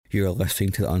You're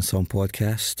listening to the Unsung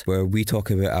podcast, where we talk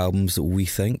about albums that we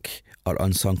think are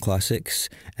unsung classics,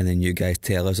 and then you guys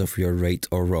tell us if we're right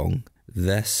or wrong.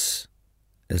 This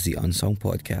is the Unsung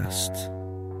podcast.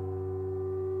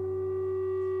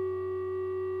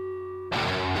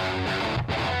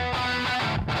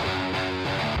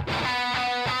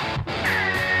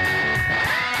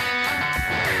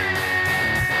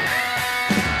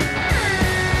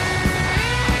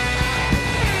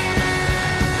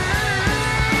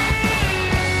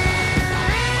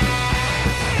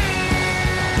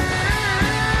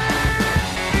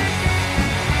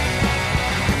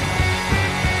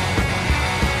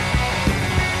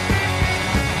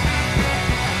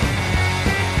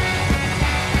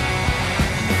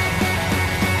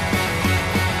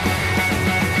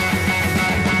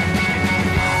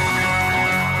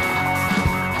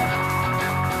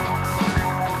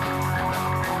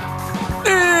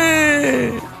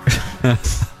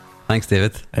 Thanks,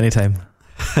 David. Anytime.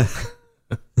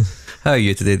 How are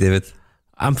you today, David?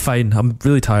 I'm fine. I'm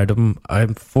really tired.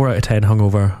 I'm 4 out of 10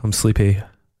 hungover. I'm sleepy.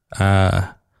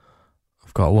 I've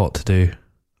got a lot to do.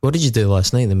 What did you do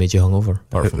last night that made you hungover?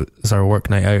 It's our work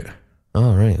night out.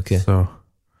 Oh, right, okay. So,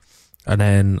 and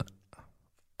then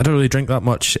I don't really drink that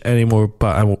much anymore,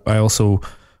 but I also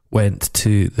went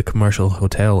to the commercial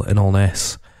hotel in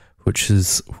Allness, which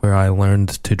is where I learned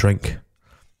to drink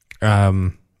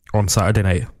on Saturday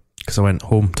night, because I went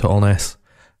home to Allness,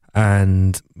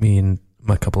 and me and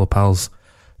my couple of pals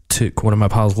took one of my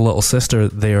pals' little sister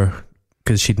there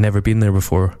because she'd never been there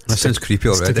before. That sounds creepy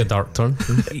already. Took a dark turn.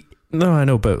 No, I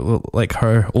know, but like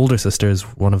her older sister is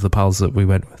one of the pals that we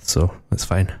went with, so it's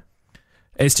fine.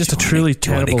 It's just terrible.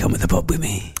 Do you want to come to the pub with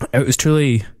me? It was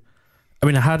truly, I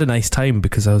mean, I had a nice time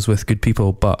because I was with good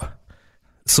people, but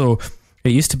so it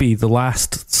used to be the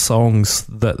last songs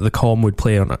that the comm would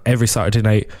play on every Saturday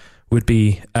night would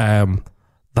be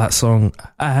that song,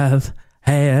 I've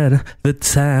had the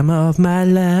time of my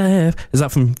life. Is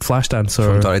that from Flashdance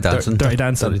or from Dirty Dancing? Dirty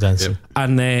Dancing. Dirty Dancing. Yep.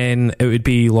 And then it would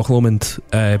be Loch Lomond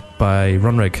by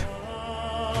Runrig.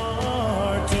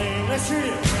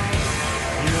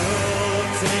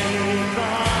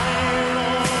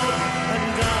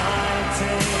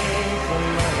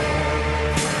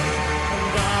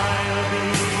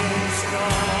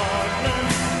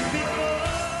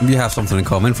 We have something in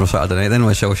common from Saturday night then,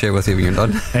 which I'll share with you when you're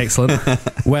done. Excellent.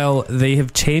 Well, they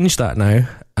have changed that now,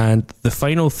 and the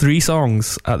final 3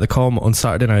 songs at the comm on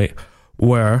Saturday night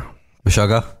were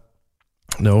Sugar.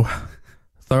 No.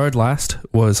 Third last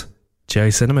was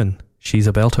Jerry Cinnamon, She's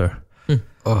a Belter.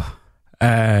 Oh.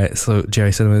 So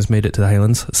Jerry Cinnamon has made it to the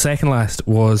Highlands. Second last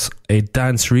was a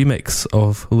dance remix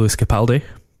of Lewis Capaldi.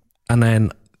 And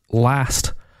then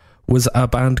last was a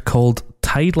band called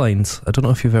Tidelines. I don't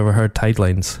know if you've ever heard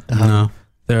Tidelines. No.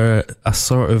 They're a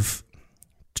sort of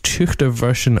Teuchter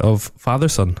version of Father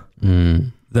Son.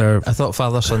 They're I thought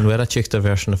Father Son were a Teuchter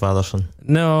version of Father Son.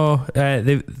 No,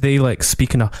 they like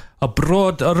speak in a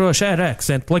broad Rocher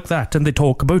accent like that, and they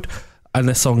talk about, and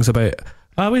this song's about,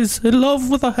 I was in love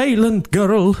with a Highland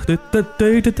girl. In a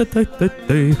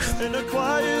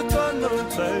quiet unknown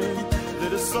town,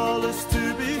 there is solace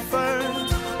to be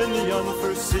found in the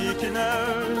unforsaken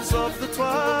hours of the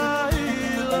twilight.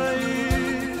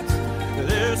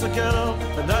 There's a girl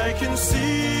and I can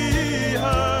see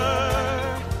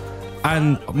her.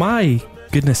 And my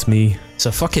goodness me, It's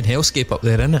a fucking hellscape up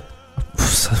there, isn't it?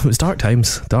 it was dark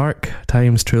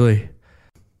times truly.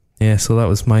 Yeah, so that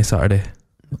was my Saturday.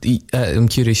 I'm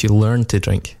curious, you learned to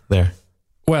drink there.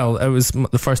 Well, it was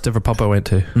the first ever pub I went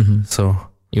to, so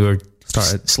You were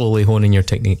started slowly honing your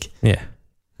technique. Yeah.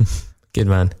 Good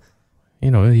man.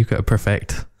 You know, you've got to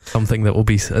perfect something that will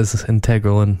be as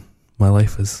integral in my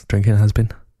life as drinking has been.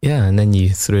 Yeah, and then you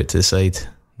threw it to the side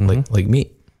like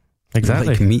meat.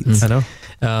 Exactly. Like meat. I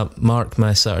know. Mark,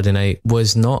 my Saturday night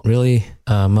was not really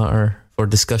a matter for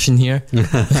discussion here.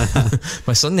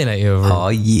 My Sunday night,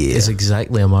 however, is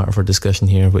exactly a matter for discussion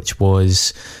here, which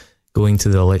was going to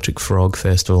the Electric Frog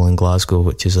Festival in Glasgow,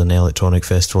 which is an electronic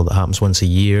festival that happens once a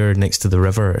year next to the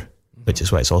river, which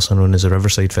is why it's also known as a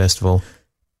Riverside Festival.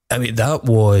 I mean, that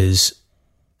was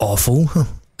awful.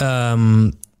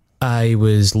 I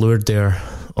was lured there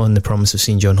on the promise of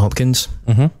seeing John Hopkins.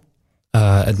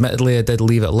 Admittedly, I did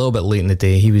leave it a little bit late in the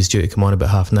day. He was due to come on about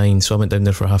 9:30, so I went down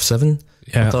there for 7:30.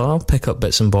 Yeah. I thought I'll pick up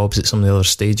bits and bobs at some of the other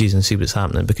stages and see what's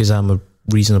happening, because I'm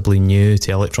reasonably new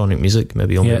to electronic music.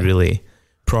 Maybe only really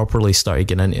properly started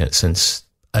getting into it since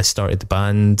I started the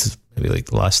band, maybe like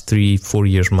the last 3-4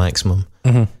 years maximum.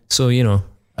 So, you know,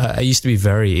 I used to be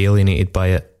very alienated by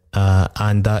it.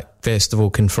 And that festival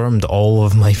confirmed all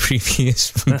of my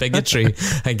previous bigotry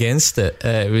against it.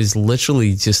 It was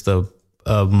literally just a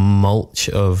a mulch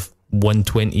of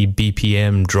 120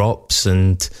 BPM drops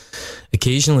and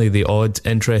occasionally the odd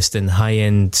interesting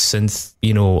high-end synth,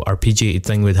 arpeggiated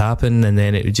thing would happen, and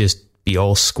then it would just be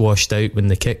all squashed out when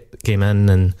the kick came in,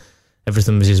 and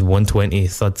everything was just 120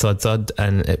 thud thud thud,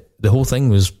 and the whole thing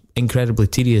was incredibly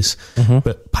tedious.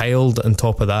 But piled on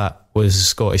top of that was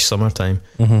Scottish Summertime,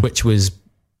 which was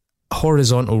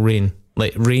horizontal rain,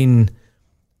 like rain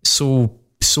so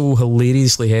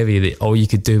hilariously heavy that all you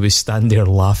could do was stand there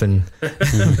laughing.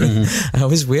 I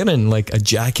was wearing like a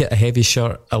jacket, a heavy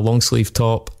shirt, a long sleeve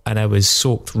top, and I was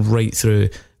soaked right through,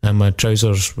 and my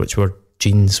trousers, which were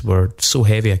jeans, were so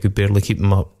heavy I could barely keep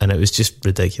them up, and it was just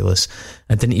ridiculous.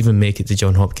 I didn't even make it to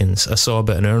John Hopkins. I saw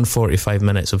about an hour and 45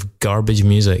 minutes of garbage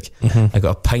music. I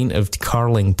got a pint of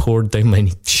Carling poured down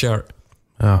my shirt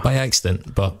by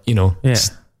accident, but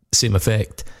same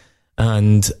effect.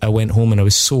 And I went home and I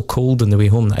was so cold on the way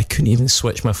home that I couldn't even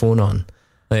switch my phone on.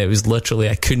 Like, it was literally,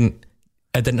 I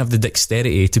didn't have the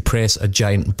dexterity to press a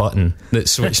giant button that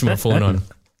switched my phone on.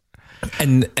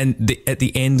 And at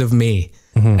the end of May,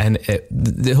 and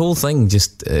the whole thing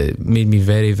just made me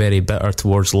very, very bitter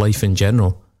towards life in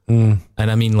general. And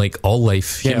I mean, like, all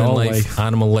life, human life,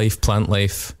 animal life, plant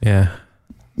life. Yeah.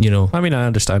 I mean, I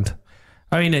understand.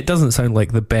 I mean, it doesn't sound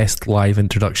like the best live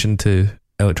introduction to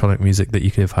electronic music that you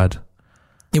could have had.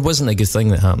 It wasn't a good thing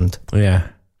that happened. Yeah.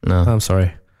 No. I'm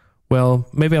sorry. Well,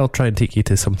 maybe I'll try and take you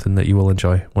to something that you will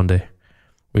enjoy one day.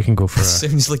 We can go for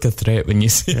Sounds like a threat when you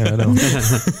say I know.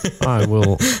 I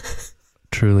will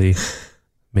truly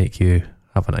make you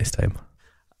have a nice time.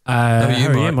 How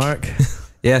are you, Mark?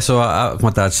 Yeah, so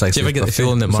my dad's like... Do you ever get the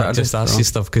feeling that Mark just asks you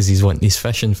stuff because he's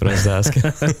fishing for us to ask?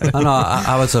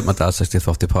 I was at my dad's 60th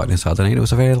birthday party on Saturday night. It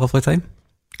was a very lovely time.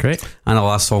 Great. And the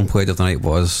last song played of the night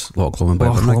was Loch Lomond by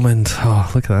Loch Lomond. Oh,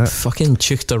 look at that. Fucking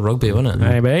Chuchter rugby, wasn't it?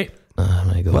 Hey, mate. Oh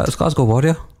my god. Well, it's Glasgow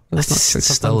Warrior.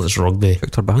 It's rugby.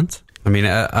 Chuchter band. I mean,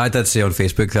 I did say on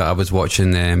Facebook that I was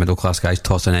watching middle class guys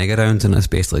toss an egg around, and it's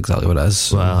basically exactly what it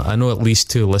is. Well, I know at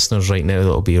least 2 listeners right now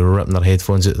that'll be ripping their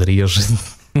headphones out their ears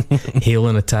and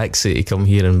hailing a taxi to come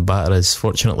here and batter us.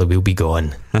 Fortunately, we'll be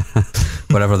gone.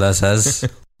 Whatever this is.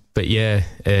 But yeah,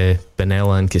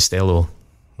 Benella and Costello,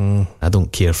 I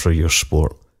don't care for your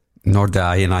sport. Nor did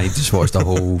I, and I just watched the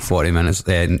whole 40 minutes,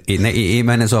 88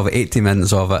 minutes of it, 80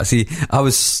 minutes of it. See, I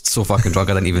was so fucking drunk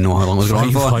I didn't even know how long it was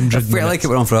going on for. I felt like it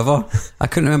went on forever. I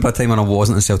couldn't remember a time when I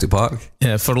wasn't in Celtic Park.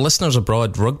 Yeah, for listeners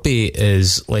abroad, rugby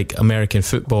is like American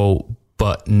football,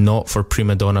 but not for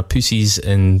prima donna pussies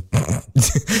in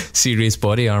serious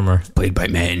body armour. Played by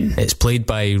men. It's played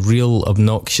by real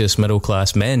obnoxious middle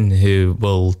class men who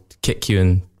will kick you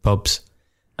in pubs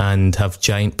and have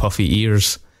giant puffy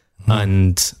ears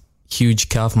and huge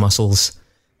calf muscles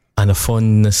and a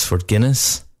fondness for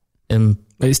Guinness.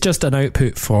 It's just an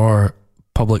output for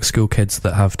public school kids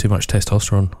that have too much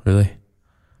testosterone, really.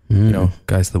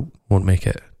 Guys that won't make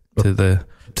it to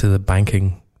the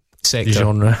banking sector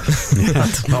genre.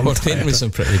 We're painting with some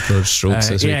pretty broad strokes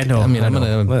this week. No, I mean, I'm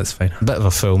in that's fine. A bit of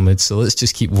a full mood, so let's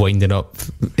just keep winding up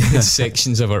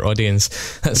sections of our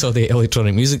audience. That's all the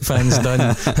electronic music fans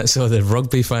done. That's all the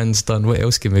rugby fans done. What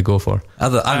else can we go for? I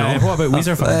know. What about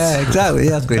Weezer fans? Exactly.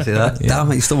 Yeah, I was going to say that.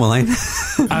 Damn it, you stole my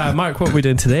line. Mark, what are we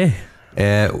doing today?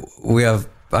 I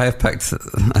have picked.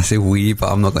 I say we,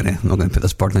 but I'm not going to put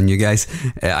this burden on you guys.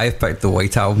 I have picked the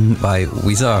White Album by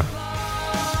Weezer.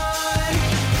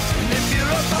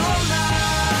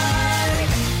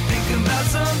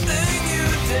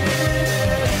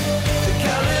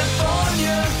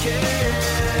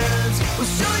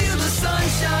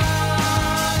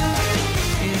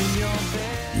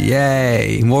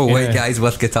 Yay! More white guys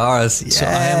with guitars. Yes. So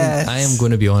I am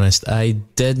going to be honest. I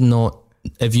did not.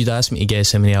 If you'd asked me to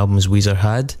guess how many albums Weezer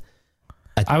had,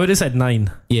 I would have said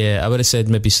 9. Yeah, I would have said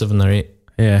maybe 7 or 8.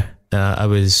 Yeah. I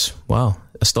was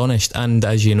astonished, and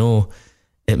as you know,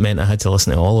 it meant I had to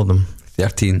listen to all of them.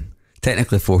 13.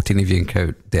 Technically 14 if you can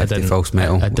count Death to False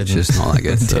Metal, which is not that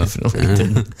good. Definitely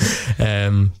didn't.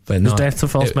 But is Death to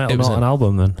False Metal not an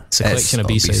album then? It's a collection of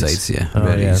B-sides. Yeah.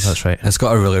 Oh yeah, that's right. It's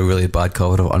got a really, really bad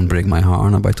cover of Unbreak My Heart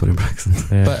on it by Tony Braxton.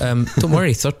 Yeah. But don't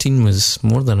worry, 13 was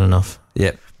more than enough.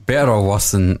 Yep. Better or worse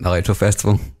than Electro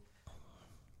Festival?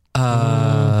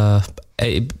 Well,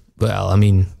 I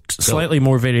mean, slightly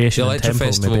more variation. The Electro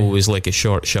Festival was like a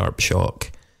short, sharp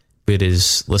shock,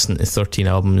 whereas listening to 13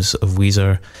 albums of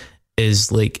Weezer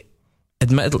is like,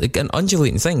 admittedly, an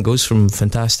undulating thing. Goes from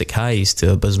fantastic highs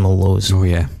to abysmal lows. Oh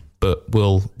yeah, but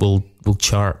we'll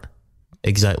chart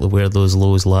exactly where those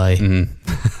lows lie.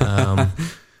 Mm-hmm.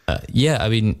 Yeah, I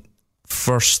mean,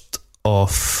 first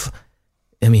off,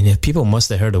 I mean, if people must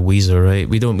have heard of Weezer, right?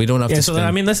 We don't have to. So I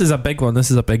mean, this is a big one.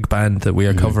 This is a big band that we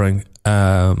are covering.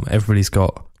 Everybody's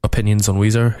got opinions on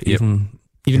Weezer, even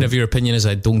if your opinion is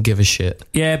I don't give a shit.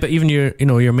 Yeah, but even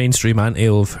your mainstream anti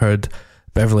will have heard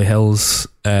Beverly Hills.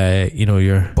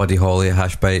 Your Buddy Holly,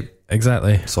 Hashpipe,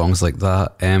 exactly, songs like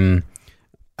that.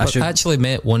 I actually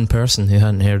met one person who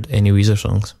hadn't heard any Weezer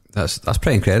songs. That's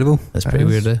pretty incredible. That's pretty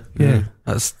weird, eh? Yeah,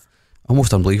 that's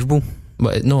almost unbelievable.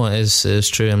 But no, it's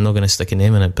true. I'm not going to stick a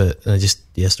name in it, but just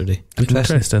yesterday.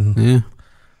 Interesting. Yeah.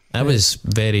 I was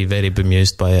very, very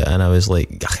bemused by it, and I was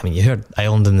like, I mean, you heard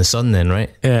Island in the Sun then, right?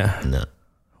 Yeah. No.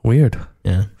 Weird.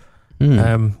 Yeah.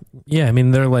 Yeah, I mean,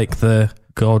 they're like the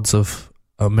gods of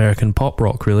American pop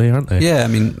rock, really, aren't they? Yeah, I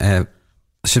mean, I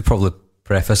should probably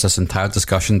preface this entire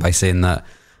discussion by saying that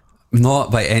I'm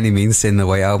not by any means saying the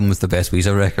White Album is the best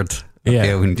Weezer record. Yeah.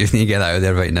 Okay, we just need to get that out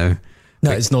there right now.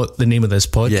 That is not the name of this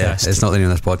podcast. Yeah, it's not the name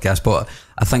of this podcast, but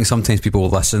I think sometimes people will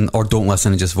listen or don't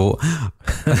listen and just vote.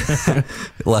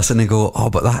 Listen and go,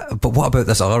 but what about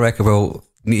this other record? Well,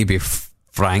 need to be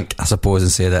frank, I suppose,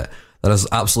 and say that there is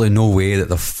absolutely no way that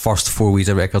the first 4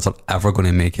 Weezer records are ever going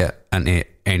to make it into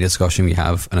any discussion we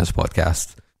have in this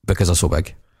podcast because they're so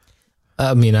big.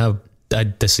 I mean, I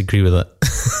disagree with it.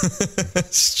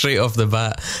 Straight off the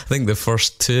bat, I think the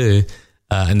first 2...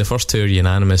 and the first 2 are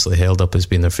unanimously held up as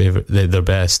being their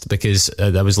best, because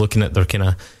I was looking at their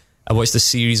I watched a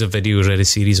series of videos, read a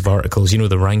series of articles,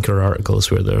 the ranker articles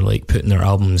where they're like putting their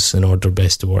albums in order,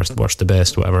 best to worst, worst to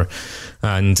best, whatever.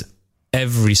 And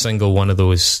every single one of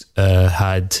those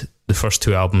had the first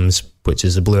 2 albums, which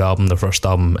is the Blue Album, the first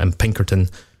album, and Pinkerton,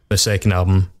 the second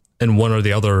album, in one or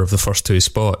the other of the first 2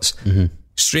 spots. Mm-hmm.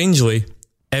 Strangely,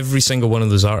 every single one of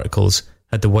those articles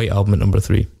had the White Album at number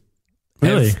 3.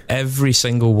 Really? Every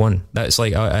single one. That's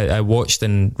like, I watched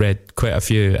and read quite a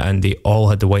few, and they all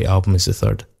had the White Album as the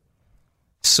 3rd.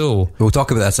 So we'll talk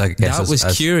about this, I guess. That was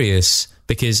curious,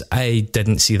 because I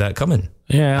didn't see that coming.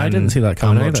 Yeah, I didn't see that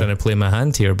coming I'm not either. trying to play my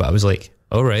hand here, but I was like,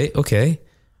 all right, okay,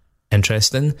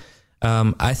 interesting.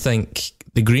 I think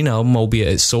the Green Album, albeit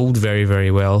it sold very,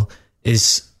 very well,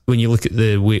 is, when you look at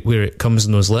where it comes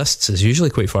in those lists, is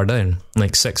usually quite far down,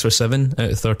 like 6 or 7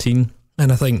 out of 13.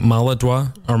 And I think Maladroit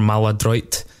or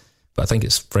Maladroit, but I think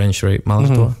it's French, right?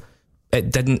 Maladroit.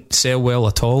 It didn't sell well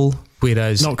at all,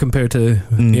 whereas not compared to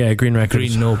Green Records.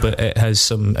 Green, no, but it has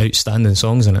some outstanding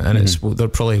songs in it, and they're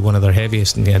probably one of their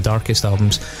heaviest and darkest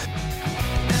albums.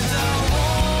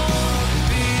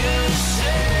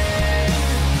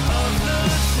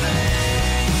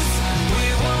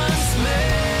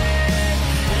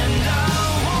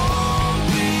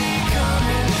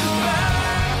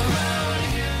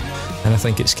 And I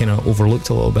think it's kind of overlooked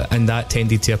a little bit, and that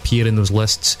tended to appear in those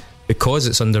lists because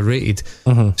it's underrated.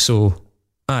 So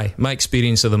my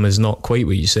experience of them is not quite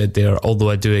what you said there, although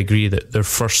I do agree that their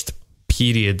first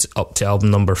period up to album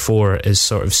number 4 is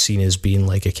sort of seen as being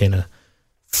like a kind of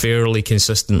fairly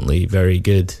consistently very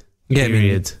good period.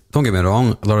 I mean, don't get me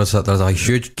wrong, there's a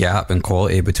huge gap in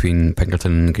quality between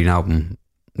Pinkerton and Green Album,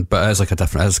 but it's like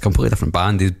it's a completely different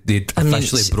band. They'd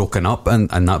officially broken up in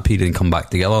that period and come back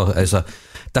together. It's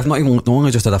not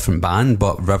only just a different band,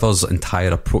 but Rivers' entire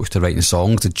approach to writing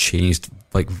songs had changed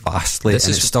like vastly, and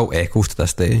it still echoes to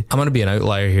this day. I'm going to be an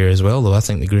outlier here as well, though. I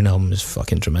think the Green Album is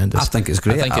fucking tremendous. I think it's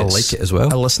great. I like it as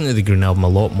well. I listen to the Green Album a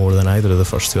lot more than either of the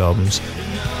first 2 albums.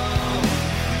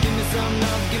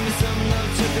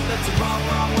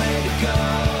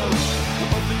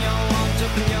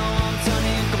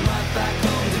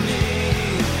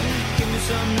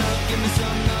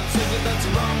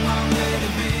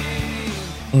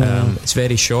 It's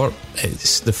very short.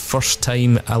 It's the first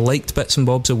time I liked bits and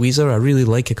bobs of Weezer. I really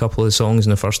like a couple of the songs in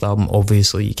the first album.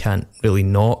 Obviously you can't really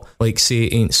not like Say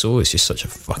It Ain't So. It's just such a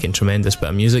fucking tremendous bit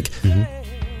of music.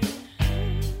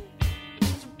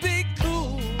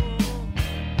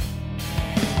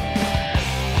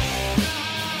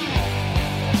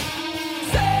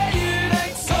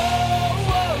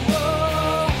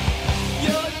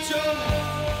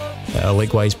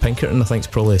 Likewise, Pinkerton I think is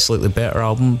probably a slightly better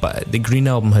album, but the Green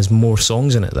Album has more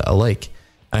songs in it that I like,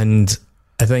 and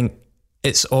I think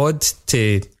it's odd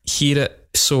to hear it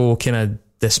so kind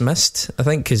of dismissed, I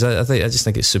think, because I just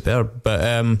think it's superb.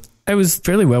 But it was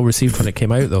fairly well received when it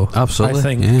came out, though. Absolutely, I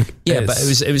think. Yeah, but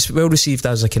it was well received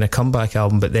as a kind of comeback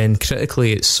album, but then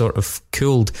critically it's sort of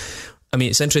cooled. I mean,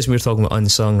 it's interesting we were talking about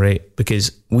Unsung, right?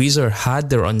 Because Weezer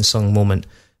had their Unsung moment,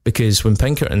 because when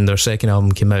Pinkerton, their second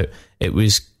album, came out, it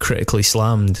was critically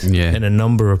slammed in a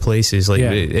number of places. Like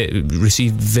it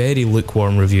received very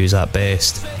lukewarm reviews at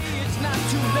best.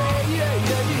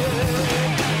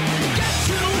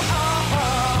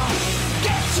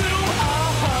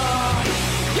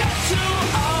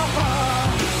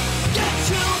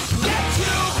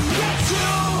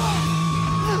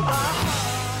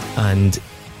 and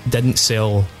didn't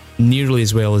sell nearly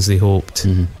as well as they hoped.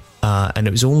 And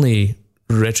it was only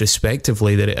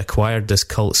retrospectively that it acquired this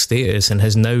cult status and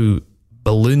has now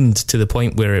ballooned to the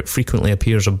point where it frequently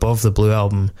appears above the Blue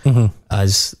Album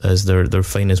as their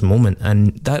finest moment.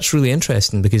 And that's really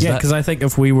interesting because I think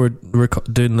if we were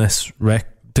doing this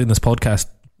podcast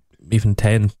even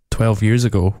 10, 12 years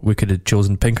ago, we could have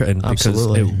chosen Pinkerton because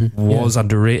it was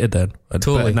underrated then.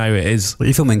 Totally. But now it is.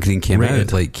 Even when Green came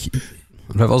out, like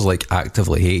Rivers like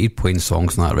actively hated playing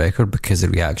songs on that record because the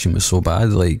reaction was so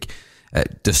bad. Like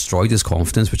it destroyed his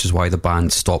confidence, which is why the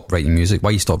band stopped writing music.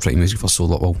 Why he stopped writing music for so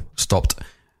long? Well, stopped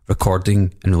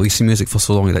recording and releasing music for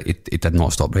so long that it did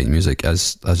not stop writing music,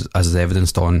 as is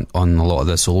evidenced on a lot of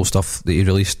the solo stuff that he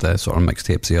released, the sort of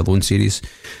mixtapes, the Alone series.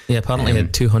 Yeah, apparently he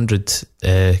had 200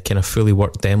 kind of fully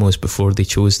worked demos before they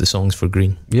chose the songs for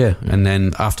Green. Yeah, and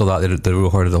then after that they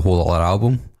recorded a whole other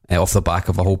album off the back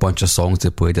of a whole bunch of songs they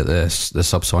played at the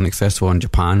Subsonic Festival in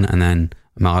Japan, and then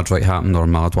Maladroit happened, or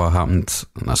Maladwa happened,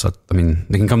 and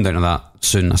we can come down to that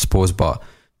soon, I suppose, but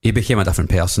he became a different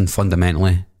person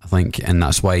fundamentally, I think, and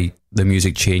that's why the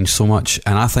music changed so much.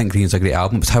 And I think Green's a great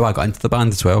album. It's how I got into the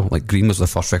band as well. Like, Green was the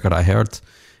first record I heard,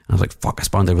 and I was like, fuck, this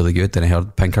band are really good. Then I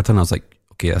heard Pinkerton, I was like,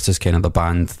 okay, this is kind of the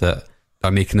band that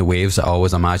are making the waves that I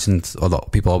always imagined, or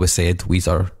that people always said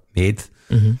Weezer made.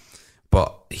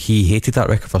 But he hated that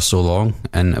record for so long,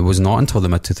 and it was not until the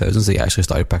mid-2000s that he actually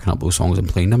started picking up those songs and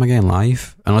playing them again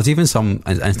live. And there's even some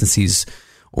instances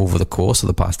over the course of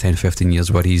the past 10-15 years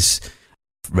where he's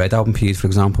Red Album period, for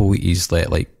example, he's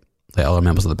let other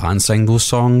members of the band sing those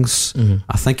songs.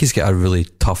 I think he's got a really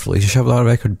tough relationship with that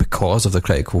record because of the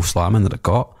critical slamming that it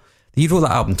got. He wrote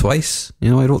that album twice.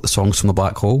 You know, he wrote the songs from the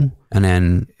Black Hole, and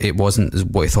then it wasn't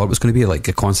what he thought it was going to be, like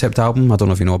a concept album. I don't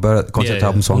know if you know about it. The concept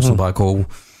album, Songs from the Black Hole,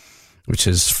 which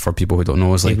is, for people who don't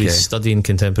know, is like he was studying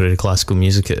contemporary classical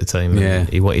music at the time. And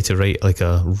he wanted to write like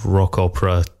a rock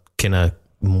opera kind of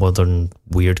modern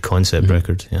weird concept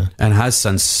record, and has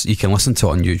since. You can listen to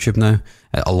it on YouTube now.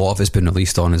 A lot of it's been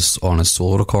released on his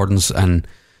solo recordings, and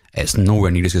it's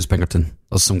nowhere near as good as Pinkerton.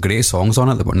 There's some great songs on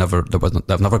it that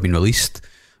have never been released,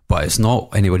 but it's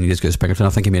not anywhere near as good as Pinkerton. I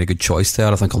think he made a good choice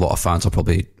there. I think a lot of fans are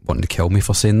probably wanting to kill me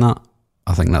for saying that.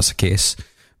 I think that's the case.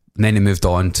 And then he moved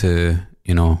on to,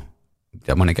 you know,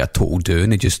 when he got a total do,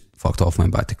 and he just fucked off and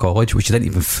went back to college, which he didn't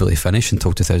even fully finish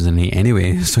until 2008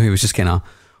 anyway. So he was just kind of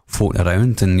floating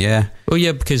around, and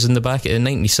because in the back in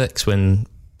 96 when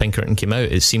Pinkerton came out,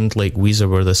 it seemed like Weezer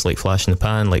were this like flash in the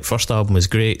pan. Like, first album was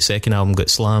great, second album got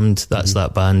slammed. That's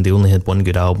that band. They only had one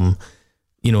good album,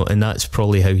 you know, and that's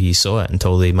probably how he saw it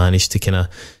until they managed to kind of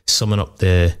summon up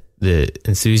the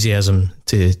enthusiasm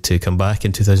to come back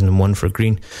in 2001 for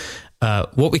Green.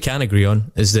 What we can agree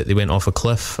on is that they went off a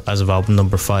cliff as of album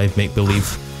number 5, Make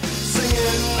Believe.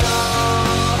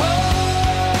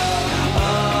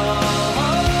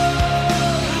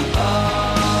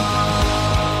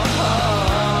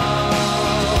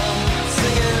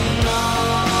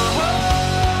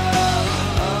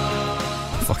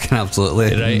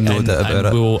 Absolutely, right? No doubt about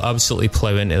it. We'll absolutely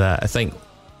plough into that. I think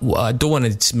I don't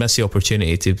want to miss the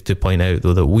opportunity to point out,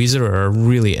 though, that Weezer are a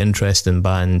really interesting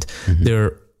band.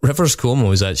 Their Rivers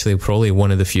Cuomo is actually probably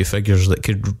one of the few figures that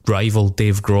could rival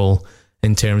Dave Grohl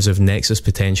in terms of Nexus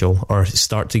potential, or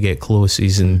start to get close.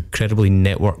 He's an incredibly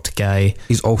networked guy.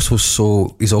 He's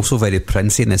also very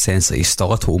princey in the sense that he's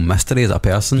still a total mystery as a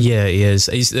person. Yeah, he is.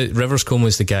 Rivers Cuomo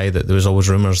is the guy that there was always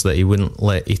rumours that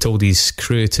he told his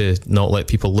crew to not let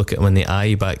people look at him in the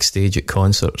eye backstage at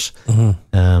concerts.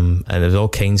 And there's all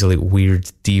kinds of like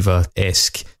weird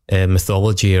diva-esque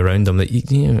mythology around him that,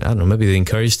 I don't know, maybe they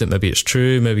encouraged it, maybe it's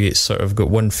true, maybe it's sort of got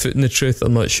one foot in the truth,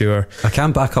 I'm not sure. I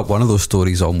can back up one of those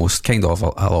stories almost, kind of, a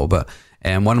little bit.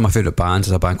 One of my favourite bands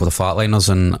is a band called the Flatliners,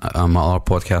 and my old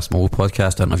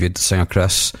podcast, I interviewed the singer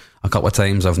Chris a couple of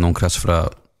times. I've known Chris for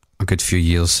a good few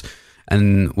years,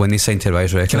 and when they signed to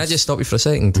Rise Records... Can I just stop you for a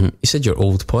second? You said your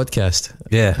old podcast.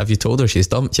 Yeah. Have you told her she's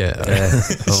dumped yet?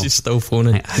 She's still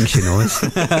phoning. I think she knows.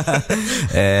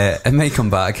 It might come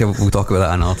back. We'll talk about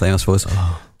that another time, I suppose.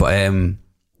 But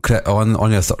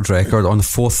on your third record, on the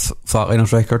fourth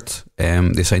Flatliners record,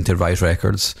 they signed to Rise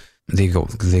Records. They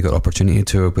got opportunity to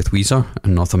tour with Weezer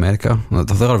in North America.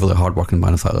 They're a really hard working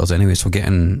band of Flatliners anyway, so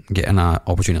getting an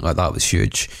opportunity like that was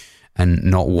huge. And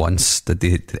not once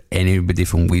did anybody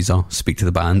from Weezer speak to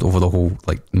the band over the whole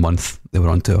month they were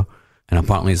on tour. And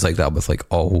apparently it's like that with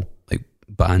all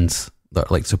bands that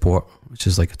support, which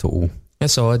is a total...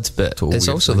 It's odd, but it's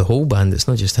also the whole band. It's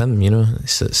not just him, you know.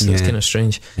 It's kind of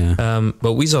strange. Yeah.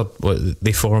 But Weezer,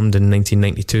 they formed in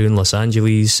 1992 in Los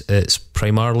Angeles. It's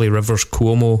primarily Rivers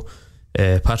Cuomo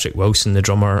Patrick Wilson, the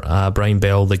drummer, Brian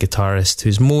Bell, the guitarist,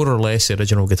 who's more or less the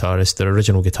original guitarist. The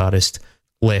original guitarist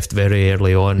left very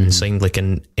early on and signed like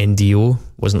an NDO,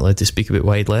 wasn't allowed to speak about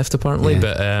why he'd left apparently,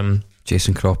 but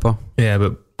Jason Cropper. Yeah,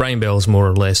 but Brian Bell's more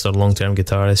or less their long-term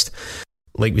guitarist.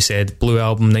 Like we said, Blue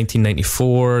Album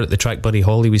 1994, the track Buddy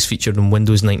Holly was featured on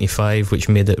Windows 95, which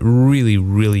made it really,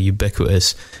 really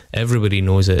ubiquitous. Everybody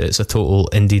knows it. It's a total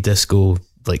indie disco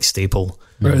like staple.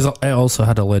 It also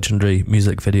had a legendary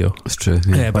music video. It's true.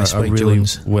 Yeah, by Spike really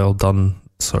Jones. Well done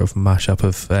sort of mashup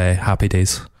of Happy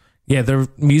Days. Yeah, their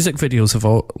music videos have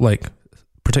all, like,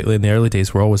 particularly in the early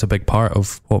days, were always a big part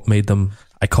of what made them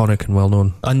iconic and well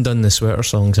known. Undone the Sweater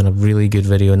Song's in a really good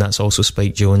video, and that's also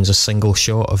Spike Jones, a single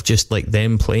shot of just like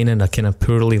them playing in a kind of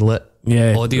poorly lit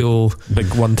audio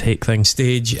big one take thing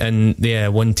stage, and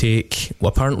one take. Well,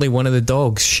 apparently one of the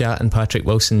dogs shat in Patrick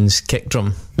Wilson's kick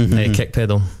drum, kick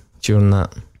pedal during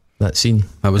that scene.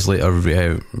 That was later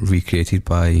recreated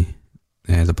by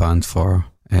the band for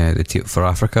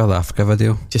Africa, the Africa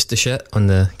video. Just the shit on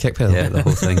the kick pedal. Yeah, the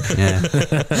whole thing. Yeah.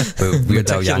 But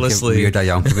Weird Al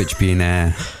Yankovic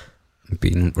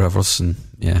being Rivers, and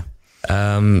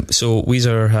so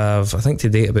Weezer have, I think to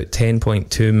date, about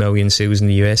 10.2 million sales in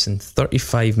the US and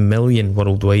 35 million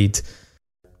worldwide.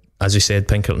 As we said,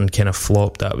 Pinkerton kind of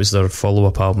flopped. That was their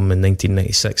follow-up album in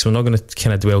 1996. We're not going to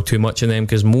kind of dwell too much on them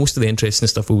because most of the interesting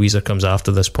stuff with Weezer comes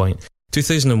after this point.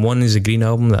 2001 is a Green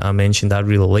Album that I mentioned. I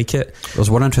really like it.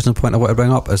 There's one interesting point I want to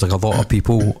bring up is like a lot of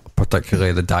people,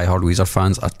 particularly the diehard Weezer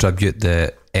fans, attribute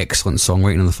the excellent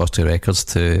songwriting on the first two records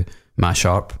to Matt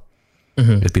Sharp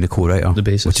as being a co-writer, the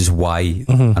bassist. which is why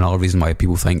another reason why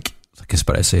people think it's a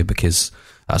conspiracy, because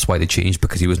that's why they changed,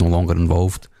 because he was no longer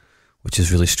involved, which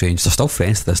is really strange. They're still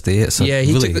friends to this day.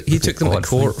 He took them to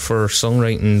court for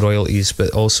songwriting royalties,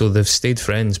 but also they've stayed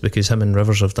friends because him and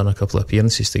Rivers have done a couple of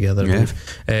appearances together.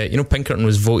 Yeah. Pinkerton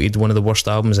was voted one of the worst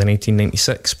albums in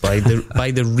 1896 by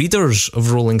the readers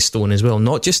of Rolling Stone as well.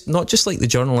 Not just like the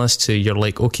journalists who you're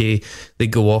like, okay, they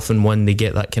go off and one, they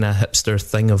get that kind of hipster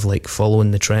thing of like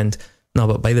following the trend. No,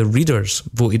 but by the readers,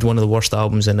 voted one of the worst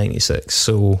albums in 96.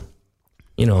 So,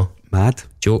 mad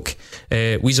joke.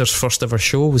 Weezer's first ever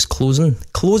show was closing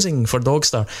for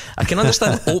Dogstar. I can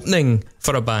understand opening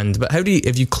for a band, but how do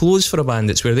if you close for a band,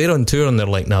 it's where they're on tour and they're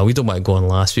like, no, we don't want to go on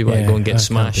last, we want to go and get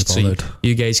smashed, so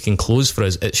you guys can close for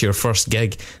us. It's your first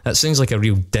gig. That sounds like a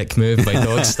real dick move by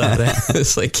Dogstar.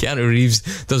 It's like Keanu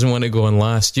Reeves doesn't want to go on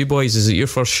last. You boys, is it your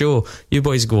first show? You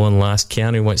boys go on last.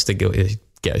 Keanu wants to go to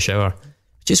get a shower,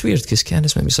 which is weird because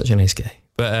Keanu's maybe such a nice guy.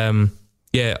 But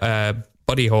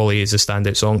Buddy Holly is a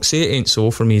standout song. Say It Ain't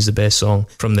So for me is the best song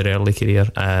from their early career,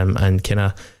 and kind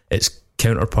of its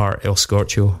counterpart El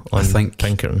Scorcho on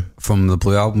Pinkerton. From the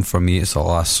Blue Album, for me it's the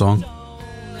last song.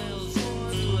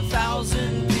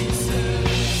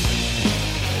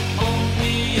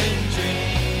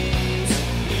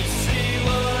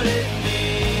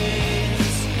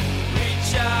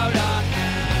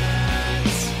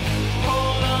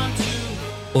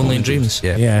 Only in Dreams.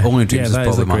 Yeah. Only in Dreams is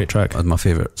probably a great track. My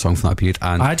favourite song from that period.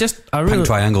 And I really, Pink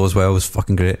Triangle as well was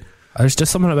fucking great. There's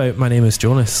just something about My Name is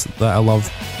Jonas that I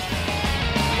love.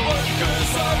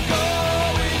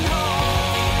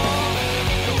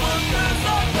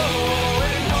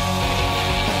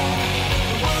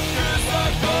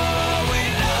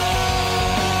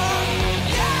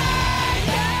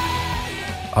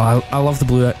 I love the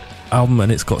Blue Album,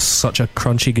 and it's got such a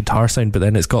crunchy guitar sound, but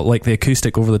then it's got like the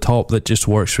acoustic over the top that just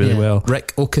works really well.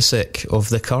 Rick Ocasek of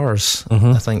the Cars,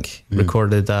 I think,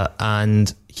 recorded that,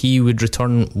 and he would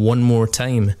return one more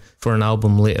time for an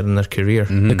album later in their career.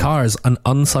 The Cars, an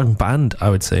unsung band, I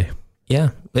would say. Yeah,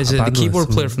 is it the keyboard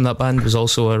player from that band was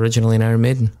also originally in Iron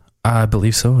Maiden? I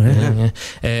believe so. Yeah.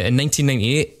 In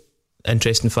 1998.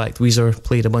 Interesting fact, Weezer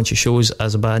played a bunch of shows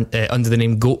as a band under the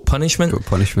name Goat Punishment.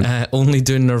 Only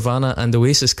doing Nirvana and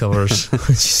Oasis covers.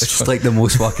 It's like the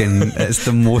most fucking, it's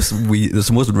the most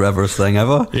Rivers thing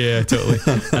ever. Yeah, totally.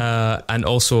 And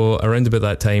also around about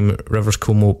that time, Rivers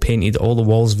Cuomo painted all the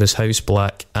walls of his house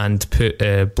black and put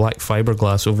black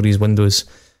fiberglass over his windows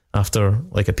after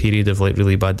like a period of like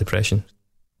really bad depression.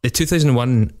 The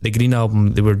 2001, the Green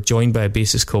Album, they were joined by a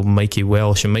bassist called Mikey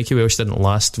Welsh, and Mikey Welsh didn't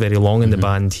last very long in the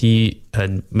band. He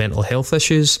had mental health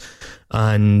issues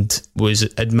and was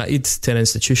admitted to an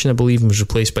institution, I believe, and was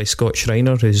replaced by Scott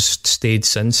Schreiner, who's stayed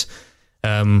since.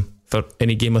 For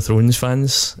any Game of Thrones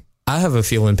fans, I have a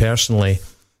feeling personally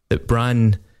that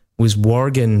Bran was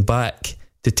warging back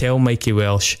to tell Mikey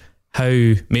Welsh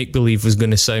how make-believe was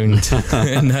going to sound,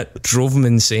 and that drove him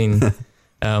insane.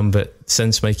 But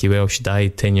since Mikey Welsh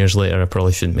died 10 years later, I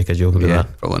probably shouldn't make a joke about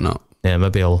that. Probably not. Yeah,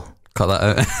 maybe I'll cut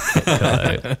that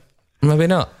out. Maybe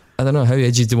not. I don't know, how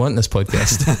edgy do you want this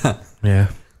podcast? Yeah.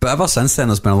 But ever since then,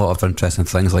 there's been a lot of interesting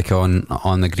things, like on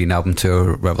the Green Album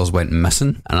tour, Rivers went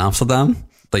missing in Amsterdam,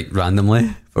 like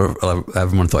randomly.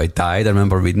 Everyone thought he died. I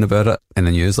remember reading about it in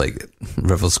the news, like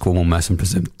Rivers Cuomo missing,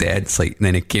 presumed dead. It's like, and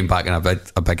then he came back in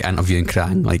a big interview and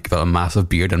crying, like with a massive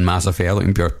beard and massive hair,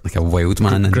 looking pure like a wild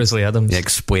man. And Grizzly Adams. Yeah,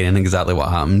 explaining exactly what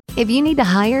happened. If you need to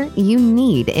hire, you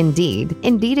need Indeed.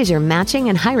 Indeed is your matching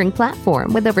and hiring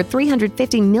platform with over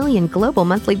 350 million global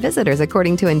monthly visitors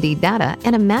according to Indeed data,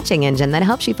 and a matching engine that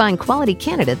helps you find quality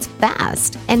candidates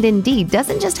fast. And Indeed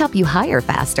doesn't just help you hire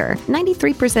faster.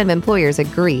 93% of employers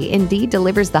agree Indeed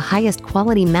delivers the highest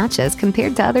quality matches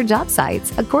compared to other job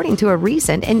sites, according to a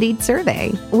recent Indeed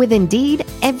survey. With Indeed,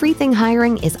 everything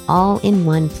hiring is all in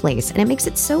one place, and it makes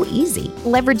it so easy.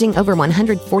 Leveraging over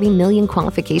 140 million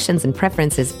qualifications and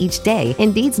preferences each day,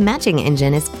 Indeed's matching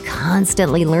engine is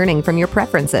constantly learning from your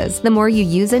preferences. The more you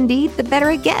use Indeed, the better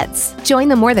it gets. Join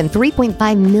the more than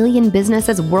 3.5 million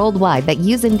businesses worldwide that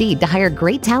use Indeed to hire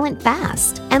great talent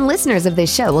fast. And listeners of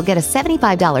this show will get a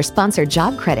 $75 sponsored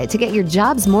job credit to get your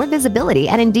jobs more visibility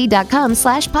at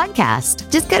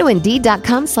Indeed.com/podcast. Just go to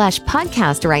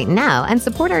Indeed.com/podcast right now and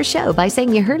support our show by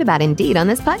saying you heard about Indeed on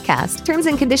this podcast. Terms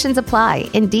and conditions apply.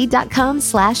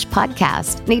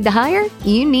 Indeed.com/podcast. Need to hire?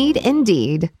 You need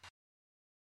Indeed.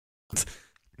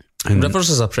 And Rivers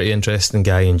is a pretty interesting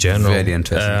guy in general. Very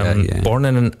interesting guy, yeah. Born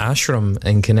in an ashram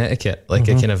in Connecticut, like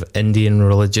a kind of Indian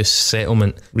religious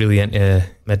settlement, really into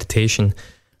meditation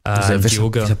and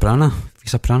yoga.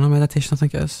 Visaprana meditation, I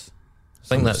think it is. I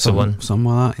think that's the one. Something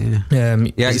like that, yeah.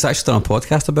 Yeah, he's actually done a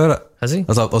podcast about it. Has he?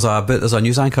 There's a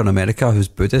news anchor in America who's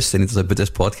Buddhist, and he does a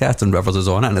Buddhist podcast, and Rivers is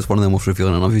on it, and it's one of the most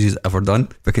revealing interviews he's ever done,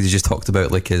 because he just talked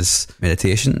about like his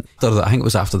meditation. I think it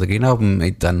was after the Green Album,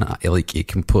 he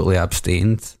completely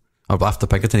abstained. Or after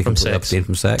Pinkerton, he completely abstained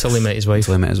from sex. Till he met his wife.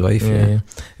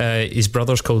 Yeah. His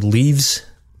brother's called Leaves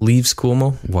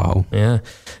Cuomo. Wow. Yeah.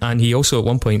 And he also, at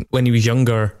one point, when he was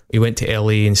younger, he went to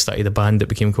LA and started a band that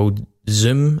became called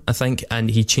Zoom, I think, and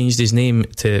he changed his name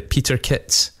to Peter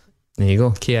Kitts. There you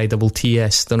go,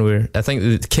 Kitts. Don't know where. I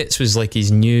think Kitts was like his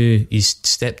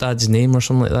stepdad's name or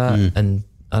something like that. And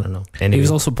I don't know. Anyway. He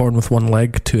was also born with one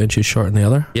leg 2 inches short than the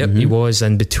other. Yep, he was.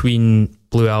 And between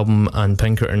Blue Album and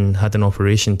Pinkerton, had an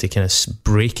operation to kind of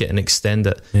break it and extend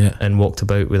it, and walked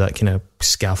about with that kind of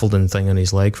scaffolding thing on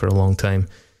his leg for a long time.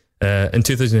 In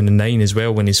 2009 as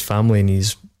well, when his family and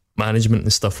his management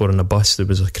and stuff were on a bus, there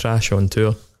was a crash on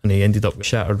tour, and he ended up with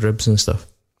shattered ribs and stuff.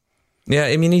 Yeah,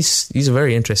 I mean, he's a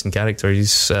very interesting character.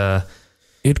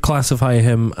 You'd classify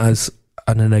him as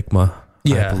an enigma,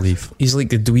 I believe. He's like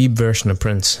the dweeb version of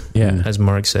Prince, as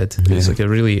Mark said. Yeah. He's like a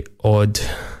really odd,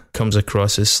 comes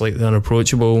across as slightly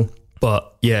unapproachable,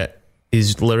 but yet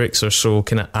his lyrics are so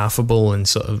kind of affable and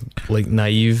sort of like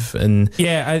naive. And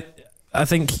I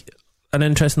think an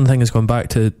interesting thing is going back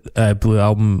to Blue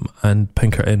Album and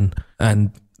Pinkerton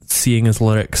and seeing his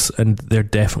lyrics, and they're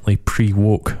definitely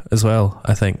pre-woke as well.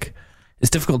 I think it's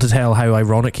difficult to tell how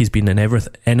ironic he's been in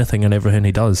anything and everything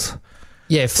he does.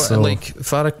 Yeah,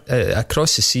 Far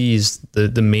Across the Sea is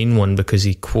the main one, because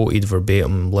he quoted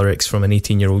verbatim lyrics from an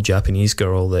 18-year-old Japanese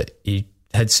girl that he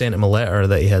had sent him a letter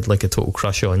that he had like a total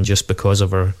crush on just because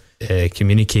of her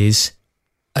communiques.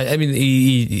 I mean,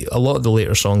 he a lot of the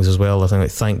later songs as well, I think,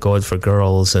 like Thank God for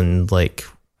Girls and like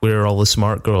Where Are All the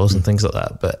Smart Girls and things like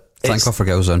that. But Thank God for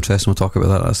Girls are interesting. We'll talk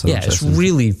about that. It's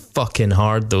really fucking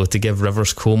hard though to give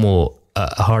Rivers Cuomo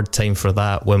a hard time for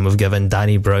that when we've given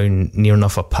Danny Brown near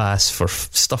enough a pass for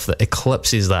stuff that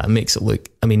eclipses that and makes it look,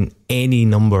 I mean, any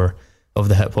number of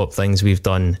the hip hop things we've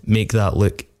done make that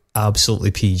look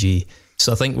absolutely PG.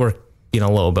 So I think we're being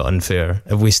a little bit unfair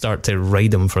if we start to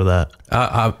ride him for that.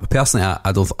 I personally,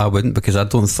 I wouldn't, because I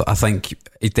think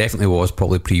he definitely was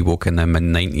probably pre-woke in the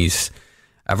mid-90s.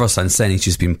 Ever since then, he's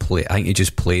just been I think he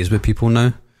just plays with people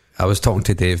now. I was talking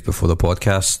to Dave before the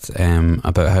podcast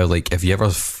about how, like, if you ever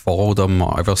followed him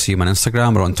or ever see him on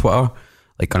Instagram or on Twitter,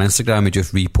 like on Instagram he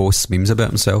just reposts memes about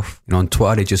himself. You know, on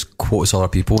Twitter he just quotes other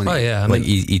people. And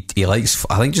he likes,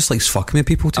 I think, just likes fucking with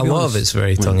people. To be honest, a lot of it's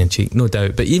very tongue in cheek, no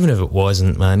doubt. But even if it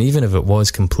wasn't, man, even if it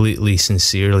was completely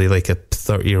sincerely like a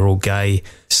 30-year-old guy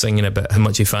singing about how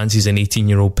much he fancies an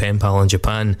 18-year-old pen pal in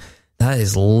Japan, that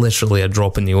is literally a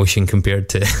drop in the ocean compared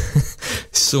to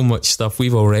so much stuff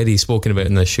we've already spoken about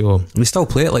in this show. We still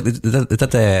play it. Like they did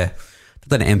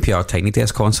an NPR Tiny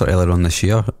Desk concert earlier on this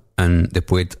year, and they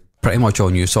played pretty much all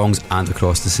new songs and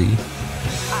Across the Sea.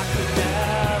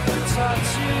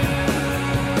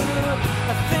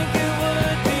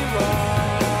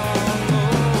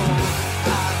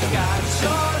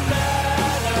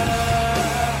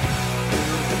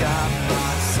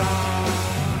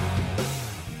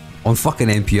 on fucking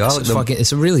NPR.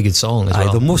 It's a really good song as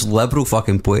well. The most liberal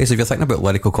fucking place. If you're thinking about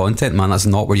lyrical content, man, that's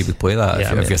not where you would play that.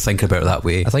 If you're thinking about it that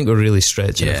way, I think we're really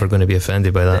stretching if we're going to be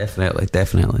offended by that.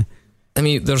 Definitely. I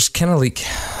mean, there's kind of like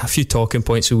a few talking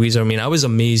points with Weezer. I mean, I was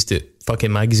amazed that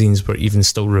fucking magazines were even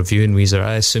still reviewing Weezer.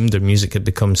 I assumed their music had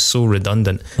become so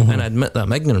redundant, and I admit that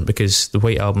I'm ignorant, because the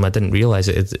White Album, I didn't realise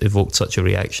it had evoked such a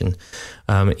reaction.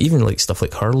 Even like stuff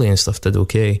like Hurley and stuff did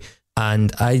okay,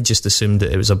 and I just assumed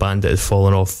that it was a band that had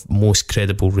fallen off most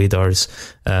credible radars.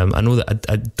 I know that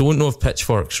I don't know if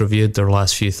Pitchfork's reviewed their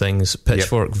last few things.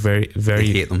 Pitchfork very they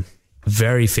hate them.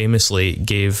 Very famously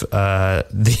gave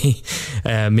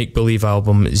the Make Believe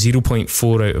album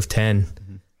 0.4 out of 10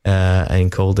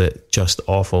 and called it just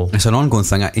awful. It's an ongoing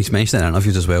thing. He's mentioned it in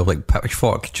interviews as well. Like,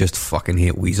 Pitchfork just fucking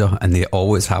hate Weezer, and they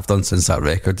always have done since that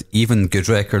record. Even good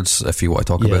records, if you want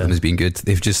to talk about them as being good,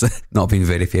 they've just not been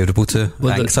very favourable to.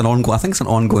 Well, I think it's an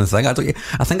ongoing thing. I think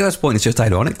at this point it's just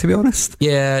ironic, to be honest.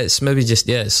 Yeah, it's maybe just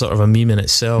it's sort of a meme in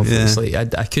itself. It's like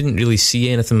I couldn't really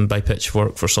see anything by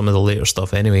Pitchfork for some of the later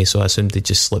stuff anyway, so I assumed they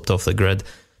just slipped off the grid.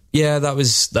 Yeah, that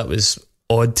was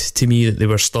odd to me that they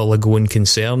were still a going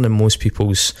concern in most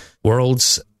people's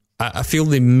worlds. I feel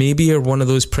they maybe are one of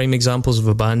those prime examples of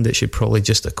a band that should probably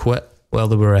just have quit while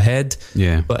they were ahead.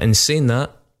 Yeah. But in saying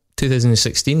that,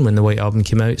 2016 when the White Album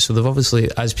came out, so they've obviously,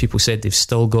 as people said, they've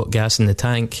still got gas in the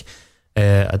tank.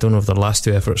 I don't know if their last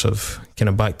two efforts have kind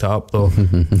of backed it up though.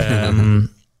 And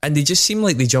they just seem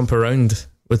like they jump around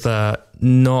with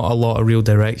not a lot of real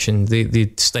direction. They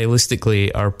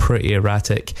stylistically are pretty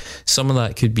erratic. Some of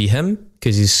that could be him,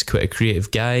 because he's quite a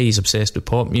creative guy. He's obsessed with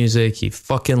pop music. He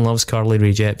fucking loves Carly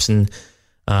Rae Jepsen,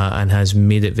 and has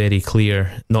made it very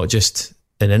clear, not just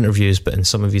in interviews but in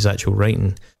some of his actual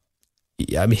writing.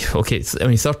 I mean,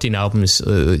 13 albums.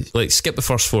 Like, skip the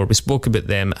first four. We spoke about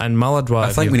them. And Maladroit.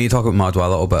 I think we need to talk about Maladroit a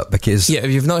little bit, because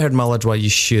if you've not heard Maladroit, you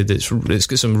should. It's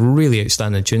got some really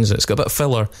outstanding tunes in it. It's got a bit of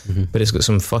filler, but it's got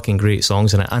some fucking great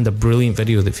songs in it, and a brilliant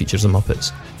video that features the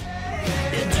Muppets.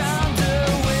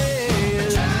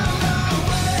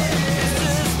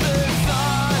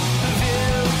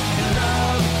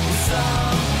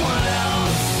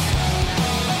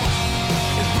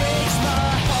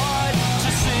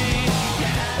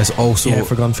 It's also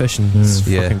for Gone Fishing. It's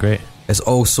fucking great. It's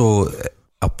also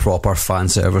a proper fan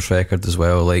service record as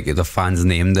well. Like, the fans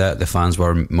named it. The fans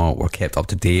were kept up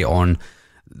to date on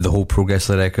the whole progress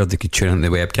of the record. They could tune in the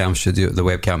webcam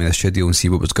in the studio and see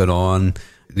what was going on.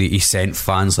 He sent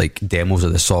fans like demos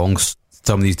of the songs.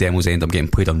 Some of these demos ended up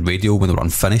getting played on radio when they were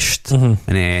unfinished, and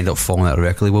they ended up falling out of the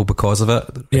record label because of it.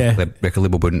 Yeah, the record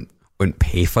label wouldn't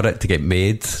pay for it to get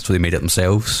made, so they made it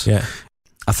themselves. Yeah.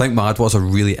 I think Mad was a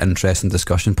really interesting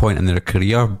discussion point in their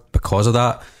career because of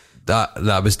that.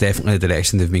 That was definitely the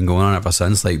direction they've been going on ever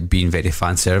since, like being very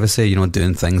fan servicey,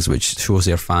 doing things which shows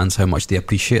their fans how much they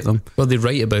appreciate them. Well, they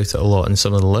write about it a lot in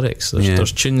some of the lyrics.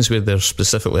 There's tunes where they're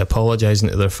specifically apologising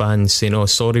to their fans, saying, "Oh,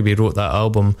 sorry, we wrote that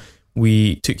album.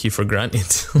 We took you for granted."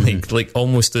 like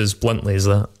almost as bluntly as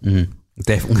that.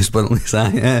 Definitely as bluntly as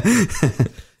that. Yeah.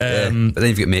 But then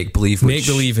you've got Make Believe. Make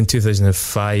Believe in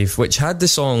 2005, which had the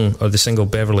song or the single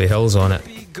Beverly Hills on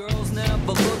it. Girls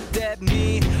never looked at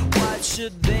me. Why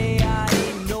should they? I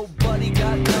ain't nobody,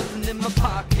 got nothing in my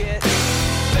pocket.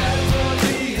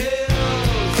 Beverly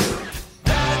Hills,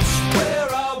 that's where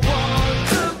I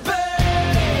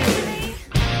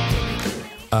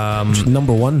want to be.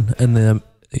 Number one in the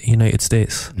United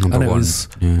States. Number one.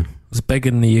 It was big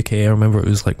in the UK. I remember it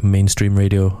was like mainstream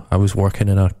radio. I was working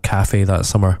in a cafe that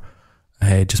summer,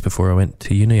 just before I went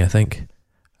to uni, I think.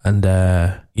 And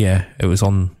it was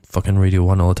on fucking Radio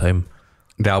 1 all the time.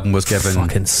 The album was given...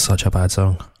 Fucking such a bad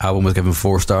song. Album was given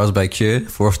 4 stars by Q,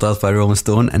 4 stars by Rolling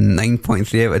Stone, and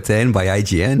 9.3 out of 10 by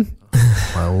IGN.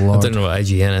 My Lord. I don't know what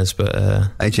IGN is, but...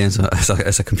 IGN's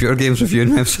it's a computer games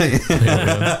reviewing website.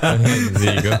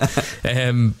 There you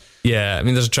go. Yeah, I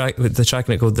mean, there's the track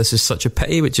in it called "This Is Such a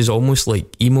Pity," which is almost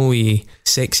like emo-y,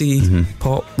 sexy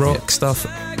pop rock stuff.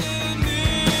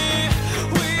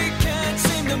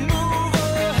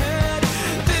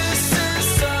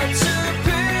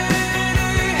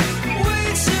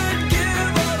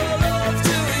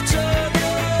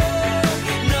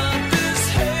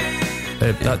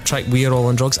 That track "We Are All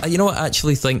on Drugs," I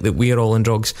actually think that "We Are All on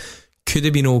Drugs" could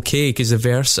have been okay, because the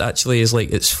verse actually is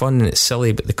like, it's fun and it's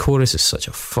silly, but the chorus is such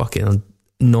a fucking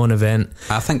non-event.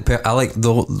 I think I like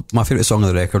my favourite song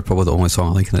on the record, probably the only song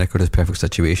I like in the record, is Perfect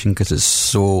Situation, because it's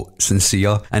so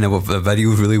sincere, and the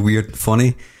video is really weird and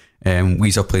funny.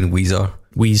 Weezer playing Weezer.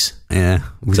 Weez. Yeah,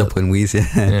 Weezer playing Weez,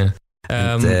 yeah.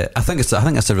 I think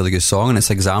it's a really good song, and it's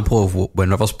an example of when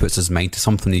Rivers puts his mind to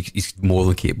something, he's more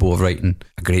than capable of writing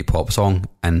a great pop song.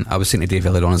 And I was saying to Dave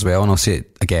earlier on as well, and I'll say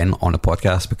it again on the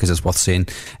podcast because it's worth saying,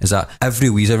 is that every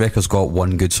Weezer record's got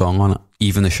one good song on it,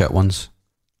 even the shit ones,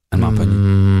 in my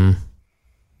opinion.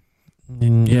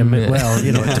 Yeah, well,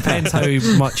 it depends how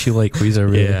much you like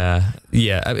Weezer, really.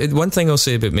 Yeah. One thing I'll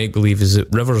say about Make Believe is that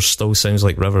Rivers still sounds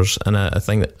like Rivers, and I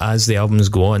think that as the albums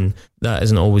go on, that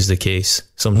isn't always the case.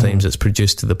 Sometimes it's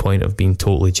produced to the point of being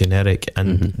totally generic,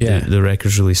 and the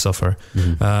records really suffer.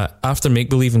 After Make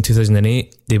Believe in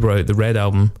 2008, they brought out the Red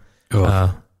Album,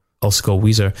 also called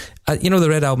Weezer. The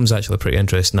Red Album's actually a pretty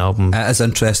interesting album. It is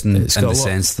interesting in the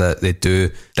sense that they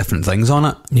do different things on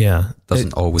it. Yeah.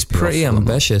 Doesn't always be pretty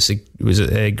ambitious. It was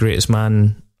Greatest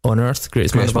Man on Earth,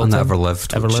 Greatest Man that ever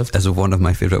lived is one of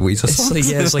my favourite Weezer songs.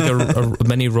 It's like a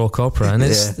mini rock opera, and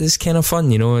it's kind of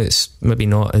fun, it's maybe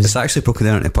not as... It's actually broken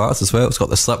down into parts as well. It's got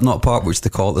the Slipknot part, which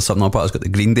they call it the Slipknot part. It's got the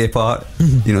Green Day part,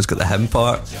 it's got the hymn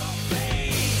part.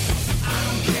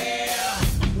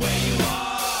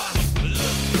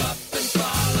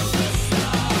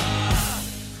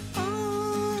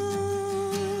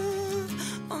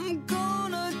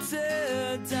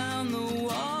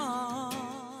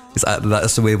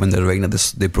 That's the way when they're writing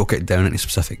it, they broke it down into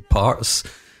specific parts,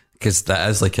 because that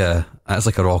is like a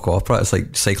rock opera. It's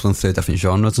like cycling through different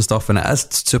genres and stuff, and it is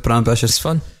super ambitious. It's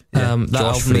fun.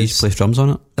 Josh Freese plays drums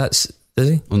on it. Does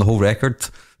he? On the whole record.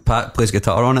 Pat plays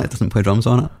guitar on it, doesn't play drums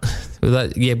on it.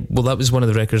 That was one of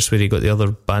the records where he got the other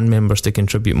band members to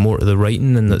contribute more to the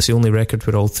writing, and that's the only record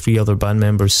where all three other band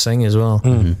members sing as well.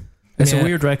 It's a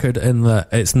weird record in that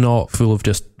it's not full of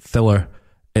just filler.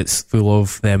 It's full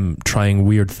of them trying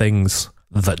weird things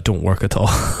that don't work at all.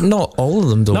 Not all of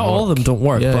them don't work. Not all of them don't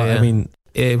work, but I mean...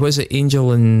 was it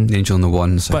Angel and the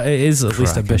Ones? But it is at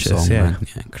least ambitious, song,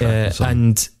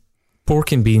 and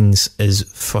Pork and Beans is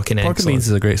fucking excellent. Pork and Beans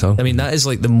is a great song. I mean, that is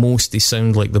like the most they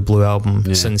sound like the Blue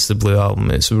Album since the Blue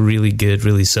Album. It's really good,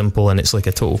 really simple, and it's like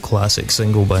a total classic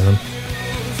single by them.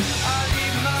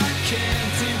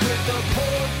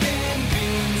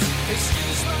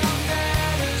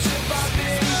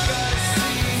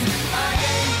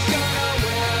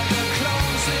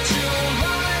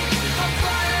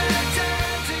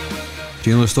 Do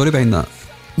you know the story behind that?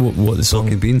 What the song?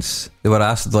 Pork and Beans. They were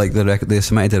asked, like, the record. They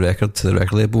submitted the record to the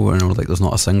record label, and they were like, "There's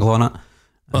not a single on it."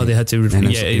 They had to.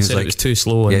 He said it was too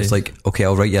slow. It's like, okay,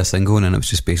 I'll write you a single, and then it was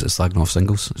just basically slagging off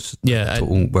singles. It's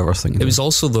total Weber's thing. It was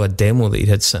also though a demo that he'd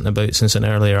had sitting about since an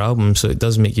earlier album, so it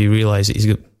does make you realise that he's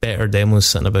got better demos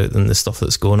sitting about than the stuff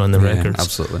that's going on the records.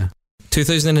 Absolutely.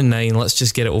 2009. Let's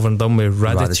just get it over and done with.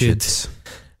 Raditude.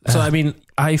 So I mean,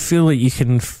 I feel like you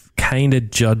can kind of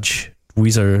judge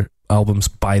Weezer albums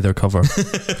by their cover.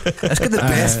 It's got the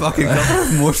best fucking cover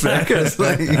of most records.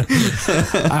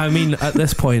 I mean, at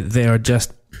this point, they are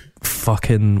just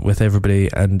fucking with everybody,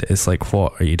 and it's like,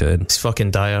 what are you doing? It's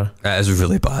fucking dire. It is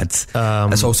really bad.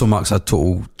 It also marks a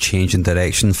total change in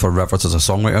direction for Rivers as a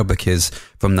songwriter, because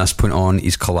from this point on,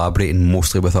 he's collaborating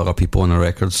mostly with other people on the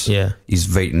records. Yeah, he's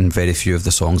writing very few of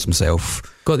the songs himself.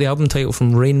 Got the album title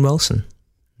from Rainn Wilson.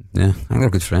 Yeah, I think they're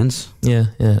good friends. Yeah,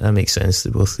 that makes sense. They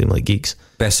both seem like geeks.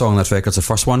 Best song on this record's the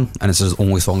first one, and it's his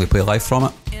only song they play live from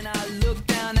it. And I looked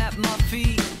down at my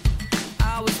feet.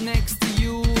 I was next to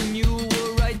you, and you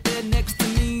were right there next to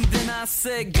me. Then I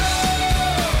said, go!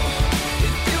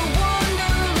 If you're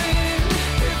wondering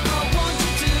if I want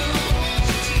you to,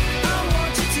 I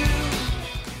want you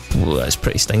to. Well, that's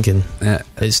pretty stinking. Yeah.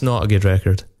 It's not a good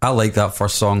record. I like that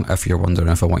first song, If You're Wondering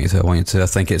If I Want You To, I Want You To. I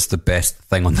think it's the best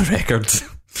thing on the record.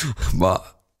 But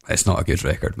it's not a good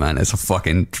record, man. It's a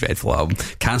fucking dreadful album.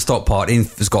 Can't Stop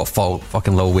Partying has got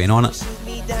fucking Lil Wayne on it. Shoot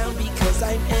me down because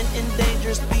I'm an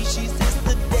endangered species. It's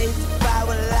the days of our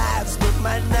lives, but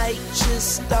my night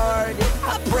just started.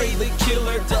 I pray the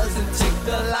killer doesn't take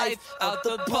the life out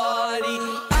the party.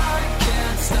 I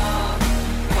can't stop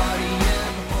partying.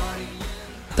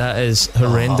 That is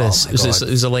horrendous. Oh, it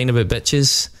was a line about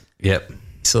bitches. Yep.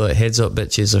 So like Heads Up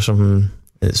Bitches or something.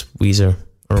 It's Weezer.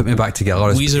 Put Me Back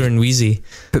Together. Weezer and Wheezy.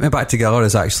 Put Me Back Together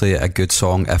is actually a good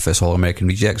song if it's All American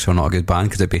Rejects, who are not a good band,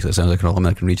 because it basically sounds like an All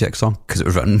American Rejects song, because it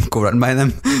was written by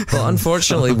them. But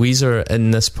unfortunately, Weezer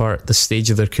in this stage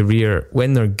of their career,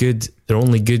 when they're good, they're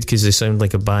only good because they sound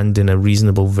like a band in a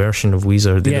reasonable version of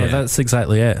Weezer. That's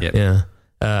exactly it. Yep. Yeah.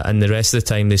 And the rest of the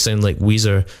time they sound like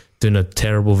Weezer doing a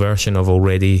terrible version of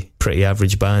already pretty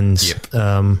average bands. Yep.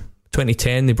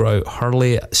 2010 they brought out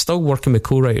Hurley, still working with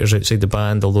co-writers outside the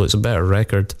band, although it's a better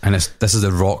record. And this is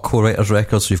the rock co-writers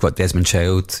record, so you've got Desmond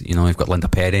Child, you've got Linda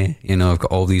Perry, you've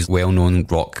got all these well-known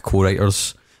rock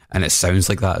co-writers, And it sounds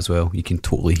like that as well. You can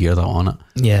totally hear that on it.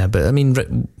 Yeah, but I mean,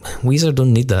 Weezer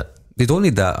don't need that. They don't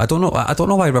need that. I don't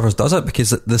know why Rivers does it, because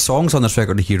the songs on this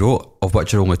record that he wrote, of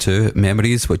which are only two,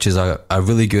 Memories, which is a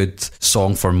really good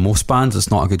song for most bands.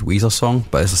 It's not a good Weezer song,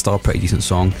 but it's still a pretty decent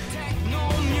song.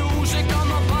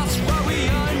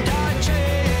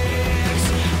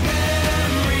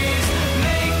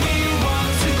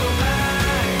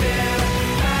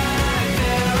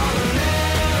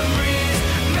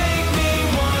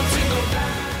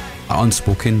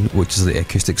 Unspoken, which is the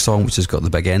acoustic song, which has got the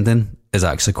big ending, is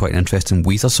actually quite an interesting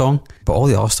Weezer song. But all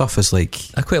the other stuff is like,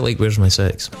 I quite like Where's My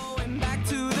Sex. Going back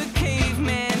to the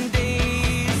caveman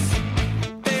days,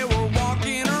 they were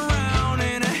walking around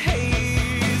in a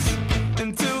haze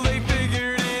until they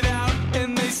figured it out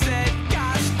and they said,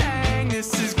 gosh dang,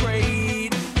 this is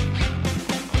great.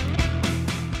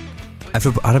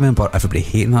 I remember everybody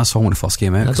hating that song when it first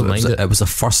came out. I don't mind it. It was the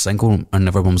first single, and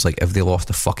everyone was like, "Have they lost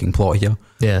the fucking plot here?"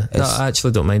 Yeah, I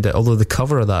actually don't mind it. Although the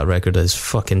cover of that record is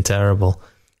fucking terrible.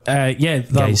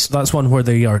 That's one where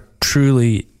they are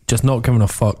truly just not giving a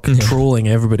fuck, trolling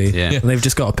everybody. Yeah. And they've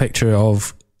just got a picture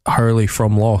of Hurley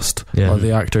from Lost, or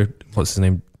the actor, what's his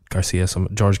name,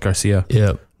 George Garcia.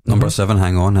 Yeah. Number 7,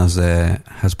 Hang On,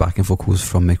 has backing vocals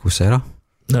from Michael Cera.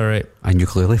 All right. And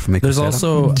ukulele from Michael Cera. There's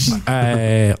also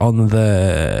on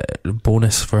the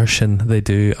bonus version, they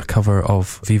do a cover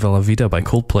of Viva La Vida by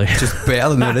Coldplay. Just better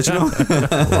than the original.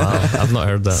 Wow, I've not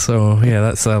heard that. So yeah,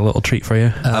 that's a little treat for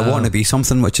you. I Want to Be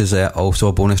Something, which is also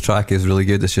a bonus track, is really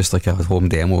good. It's just like a home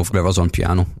demo of Rivers on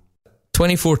piano.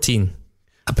 2014.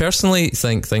 I personally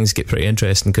think things get pretty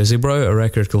interesting because they brought out a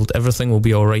record called Everything Will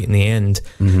Be Alright in the End.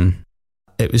 Mm-hmm.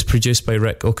 It was produced by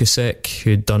Rick Ocasek,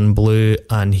 who'd done Blue,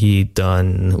 and he'd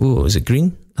done, was it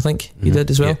Green? I think he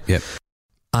did as well. Yep.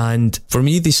 And for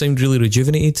me, they sound really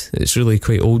rejuvenated. It's really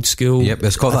quite old school. Yep,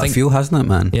 it's got that feel, hasn't it,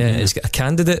 man? Yeah, it's got a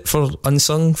candidate for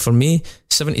Unsung for me.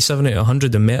 77 out of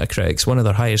 100 in Metacritic's, one of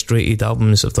their highest rated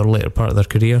albums of their later part of their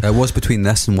career. It was between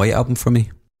this and White Album for me.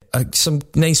 Some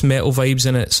nice metal vibes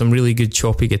in it, some really good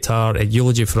choppy guitar. A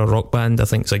Eulogy for a Rock Band, I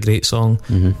think, is a great song.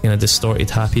 Mm-hmm. A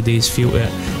distorted Happy Days feel to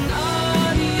it.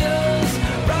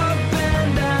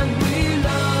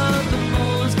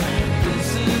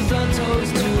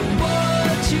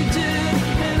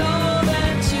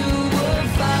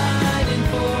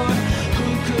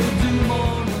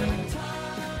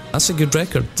 That's a good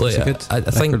record. I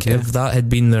think if that had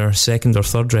been their second or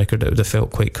third record, it would have felt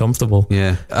quite comfortable.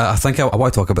 Yeah, I think I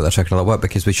want to talk about this record a little bit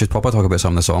because we should probably talk about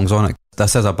some of the songs on it.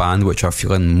 This is a band which are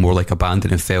feeling more like a band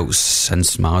than it felt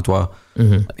since Madwa.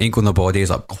 Ain't Got No Body is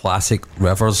a classic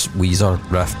Rivers Weezer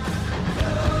riff.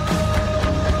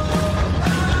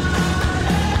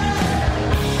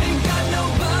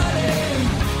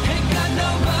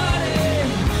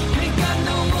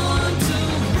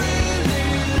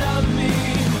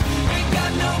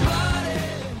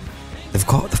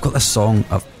 They've got this song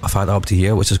I've had up to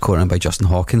here, which is quoted by Justin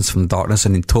Hawkins from Darkness,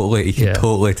 and you can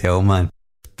totally tell, man.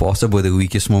 Possibly the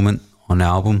weakest moment on the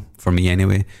album for me,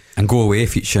 anyway. And Go Away,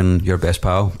 featuring your best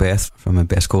pal Beth from the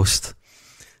Best Coast.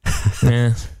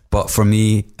 Yeah. But for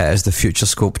me, it is the Future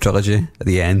Scope trilogy at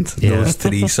the end. Yeah. Those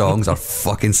 3 songs are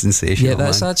fucking sensational. Yeah,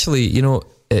 that's actually,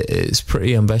 it's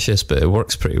pretty ambitious, but it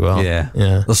works pretty well. Yeah.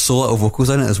 There's so little vocals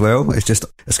in it as well.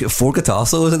 It's got 4 guitar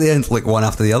solos at the end, like one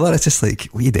after the other. It's just like,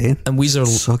 what are you doing? And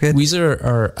Weezer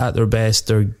are at their best.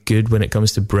 They're good when it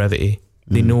comes to brevity.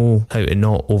 They know how to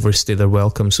not overstay their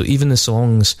welcome. So even the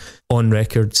songs on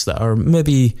records that are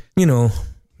maybe,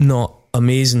 not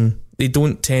amazing, they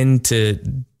don't tend to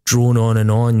drone on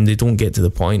and on. They don't get to the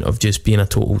point of just being a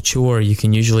total chore. You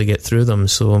can usually get through them.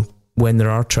 So when there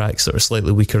are tracks that are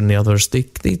slightly weaker than the others, they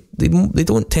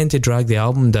don't tend to drag the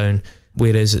album down.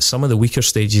 Whereas at some of the weaker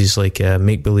stages, like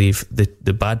Make Believe,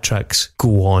 the bad tracks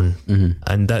go on,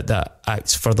 and that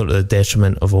acts further to the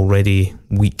detriment of already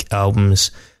weak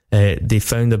albums. They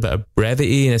found a bit of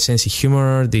brevity and a sense of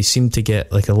humour. They seem to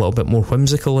get like a little bit more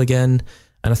whimsical again.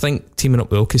 And I think teaming up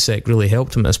with Ocasek really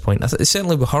helped him at this point.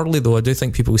 Certainly with Hurley, though, I do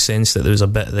think people sensed that there was a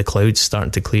bit of the clouds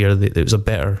starting to clear. That it was a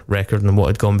better record than what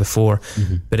had gone before.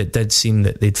 But it did seem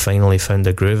that they'd finally found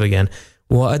a groove again.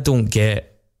 What I don't get,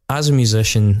 as a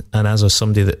musician and as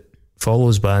somebody that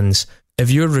follows bands, if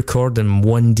you're recording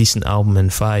one decent album in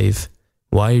 5,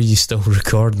 why are you still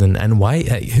recording? And why?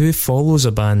 Who follows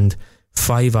a band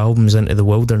 5 albums into the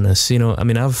wilderness?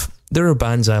 There are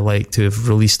bands I like to have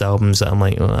released albums that I'm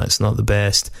like, oh, that's not the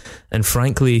best. And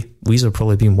frankly, Weezer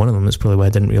probably being one of them. That's probably why I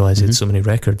didn't realise he had so many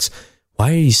records.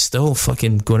 Why are you still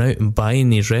fucking going out and buying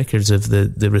these records if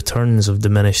the returns have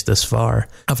diminished this far?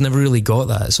 I've never really got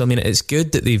that. So, it's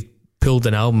good that they've pulled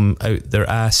an album out their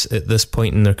ass at this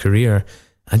point in their career.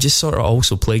 I'm just sort of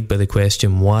also plagued by the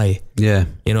question why. Yeah.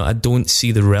 You know, I don't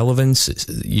see the relevance.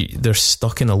 They're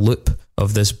stuck in a loop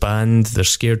of this band. They're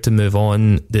scared to move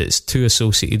on. That's too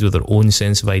associated with their own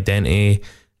sense of identity.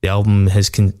 The album has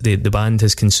the band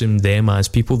has consumed them as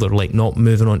people. They're like not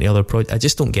moving on to other projects. I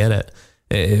just don't get it.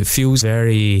 It feels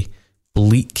very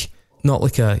bleak. Not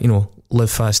like a, you know, live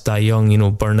fast, die young, you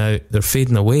know, burn out. They're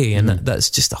fading away, and that's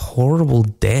just a horrible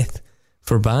death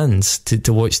for bands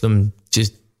to watch them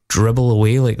just dribble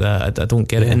away like that. I don't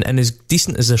get it. And as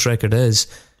decent as this record is,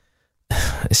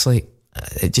 it's like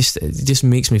it just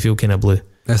makes me feel kind of blue.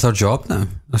 It's their job now.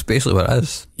 That's basically what it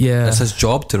is. Yeah, it's his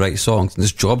job to write songs. It's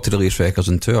his job to release records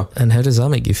and tour. And how does that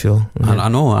make you feel? I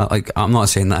know. I'm not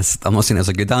saying it's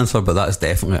a good answer, but that's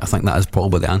definitely. I think that is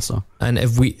probably the answer. And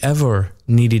if we ever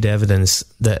needed evidence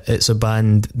that it's a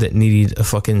band that needed a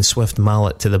fucking swift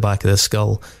mallet to the back of the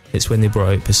skull, it's when they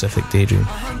brought out Pacific Daydream.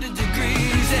 100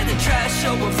 degrees and the trash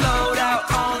overflowed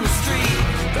out on the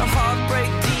street. The heartbreak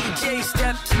DJ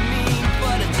stepped to me,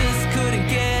 but I just couldn't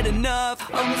get enough.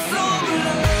 I'm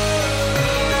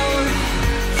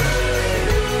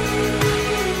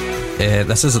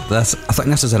so I think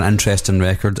this is an interesting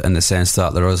record in the sense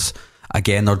that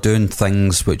they're doing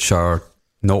things which are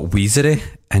not Weezery,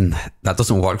 and that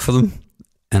doesn't work for them.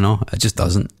 You know, it just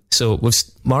doesn't. So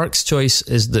with Mark's choice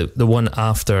is the one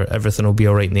after Everything Will Be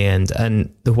Alright in the End,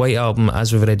 and the White Album,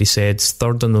 as we've already said, is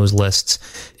third on those lists.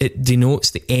 It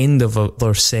denotes the end of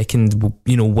their second,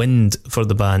 you know, wind for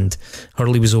the band.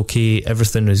 Hurley was okay,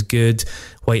 Everything was good,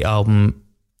 White Album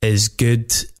is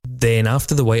good. Then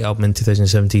after the White Album in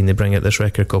 2017, they bring out this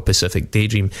record called Pacific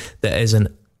Daydream that is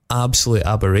an absolute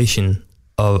aberration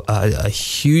of a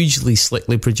hugely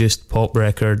slickly produced pop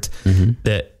record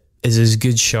that is as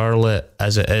good Charlotte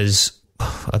as it is,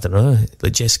 I don't know,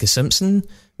 like Jessica Simpson,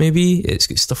 maybe. It's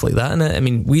got stuff like that in it. I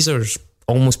mean, Weezer's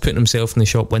almost putting himself in the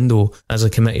shop window as a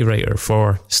committee writer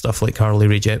for stuff like Carly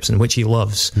Rae Jepsen, which he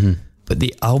loves. But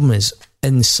the album is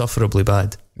insufferably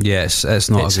bad. Yes, it's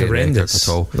not a great horrendous record at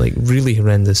all. Like, really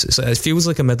horrendous. It feels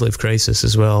like a midlife crisis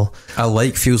as well. I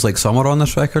like Feels Like Summer on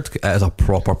this record. It is a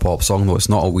proper pop song, though. It's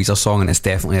not a Weezer song, and it's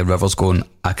definitely a Rivers going,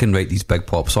 I can write these big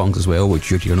pop songs as well,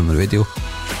 which you're hearing on the radio.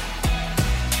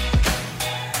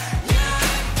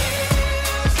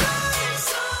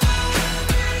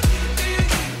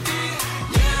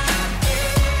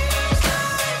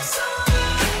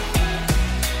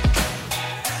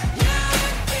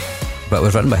 But it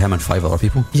was written by him and 5 other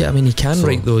people. Yeah, I mean, he can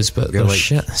write those, but they're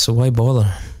shit, so why bother?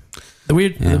 The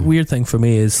weird thing for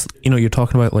me is, you know, you're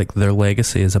talking about like their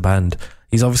legacy as a band.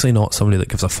 He's obviously not somebody that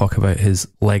gives a fuck about his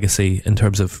legacy in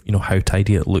terms of, you know, how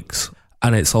tidy it looks.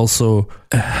 And it's also,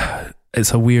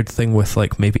 it's a weird thing with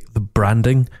like maybe the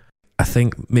branding. I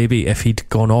think maybe if he'd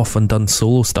gone off and done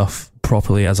solo stuff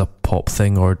properly as a pop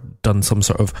thing, or done some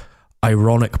sort of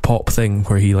ironic pop thing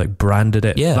where he like branded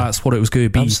it, that's what it was going to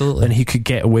be. Absolutely. And he could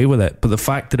get away with it. But the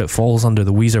fact that it falls under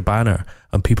the Weezer banner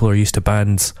and people are used to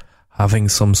bands having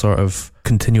some sort of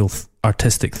continual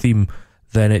artistic theme,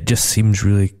 then it just seems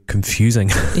really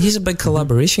confusing. He's a big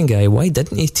collaboration guy. Why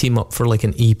didn't he team up for like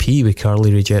an EP with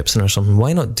Carly Rae Jepsen or something?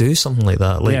 Why not do something like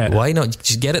that? Like, why not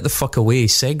just get it the fuck away,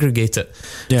 segregate it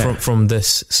from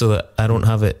this, so that I don't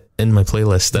have it in my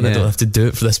playlist, and I don't have to do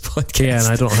it for this podcast. Yeah, and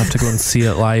I don't have to go and see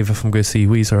it live if I'm going to see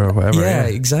Weezer or whatever. Yeah,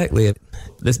 exactly.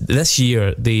 This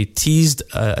year they teased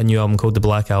a new album called the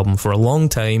Black Album for a long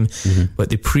time,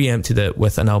 but they preempted it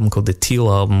with an album called the Teal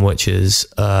Album, which is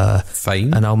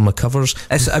fine, an album of covers.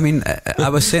 I mean, I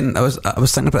was thinking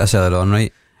about this earlier on,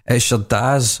 right? It's your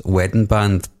dad's wedding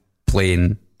band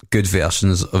playing good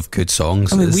versions of good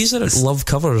songs. I mean, Weezer love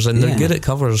covers, and they're good at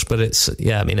covers, but it's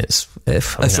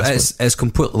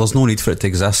completely, there's no need for it to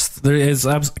exist. There is,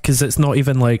 because it's not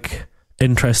even like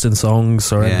interesting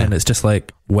songs or anything. It's just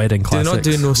like wedding classics.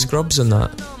 Do not do no scrubs on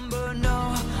that.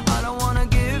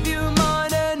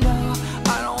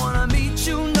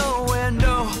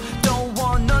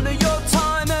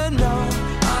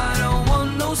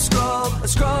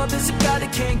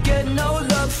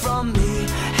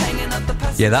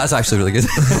 Yeah, that's actually really good.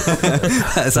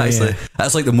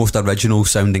 That's like the most original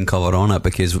sounding cover on it,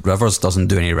 because Rivers doesn't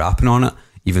do any rapping on it,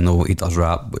 even though he does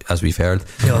rap, as we've heard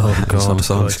in some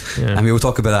songs. Yeah. And we will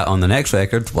talk about that on the next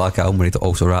record, Black Album, where he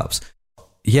also raps.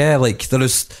 Yeah, like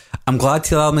I'm glad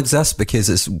Teal Album exists, because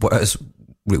it's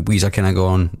Weezer kind of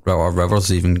going, or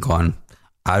Rivers even going,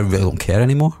 I really don't care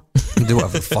anymore. I can do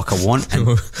whatever the fuck I want, and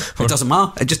it doesn't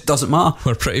matter. It just doesn't matter.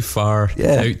 We're pretty far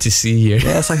out to sea here.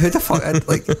 Yeah, it's like, who the fuck?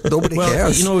 Like, nobody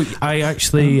cares. You know, I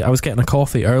was getting a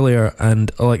coffee earlier,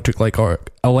 and Electric Light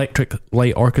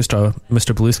Orchestra,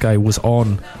 Mr. Blue Sky, was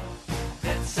on.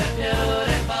 It's a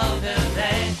beautiful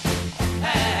day.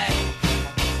 Hey.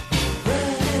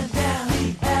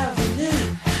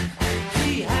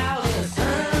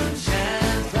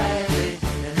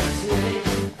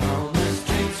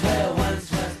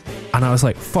 and I was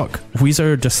like, fuck,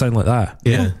 Weezer just sound like that.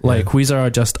 Yeah. Weezer are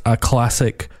just a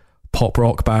classic pop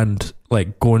rock band,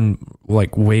 like going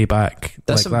like way back,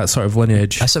 that sort of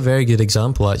lineage. That's a very good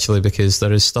example, actually, because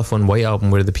there is stuff on White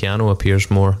Album where the piano appears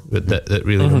more that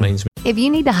really reminds me. If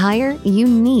you need to hire, you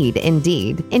need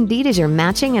Indeed. Indeed is your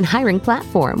matching and hiring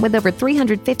platform with over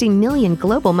 350 million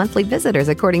global monthly visitors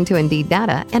according to Indeed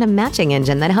data, and a matching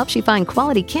engine that helps you find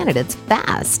quality candidates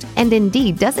fast. And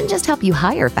Indeed doesn't just help you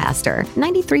hire faster.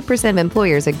 93% of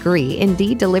employers agree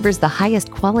Indeed delivers the highest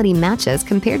quality matches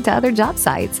compared to other job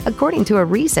sites, according to a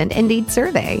recent Indeed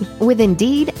survey. With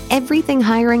Indeed, everything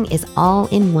hiring is all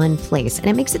in one place, and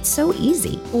it makes it so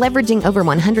easy. Leveraging over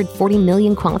 140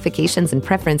 million qualifications and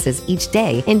preferences each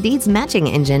day, Indeed's matching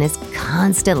engine is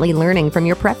constantly learning from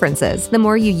your preferences. The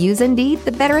more you use Indeed,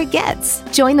 the better it gets.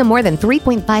 Join the more than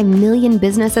 3.5 million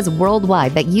businesses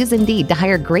worldwide that use Indeed to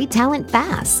hire great talent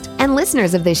fast. And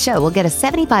listeners of this show will get a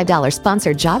 $75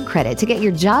 sponsored job credit to get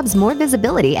your jobs more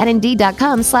visibility at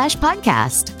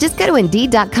Indeed.com/podcast. Just go to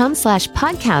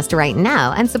Indeed.com/podcast right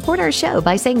now and support our show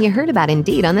by saying you heard about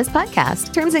Indeed on this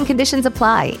podcast. Terms and conditions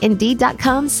apply.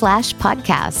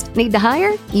 Indeed.com/podcast. Need to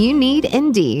hire? You need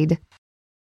Indeed.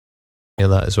 Yeah,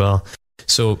 that as well.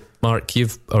 So, Mark,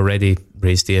 you've already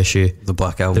raised the issue. The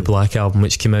Black Album. The Black Album,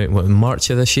 which came out in March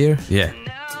of this year? Yeah.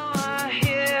 Now I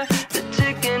hear the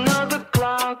ticking of the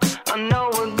clock. I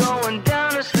know we're going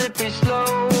down a slippery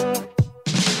slope.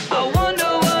 I wonder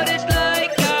what it's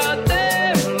like out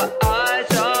there. My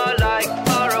eyes are like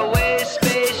faraway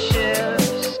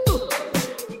spaceships.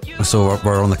 So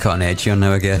we're on the cutting edge here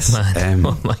now, I guess.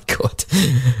 Oh my god.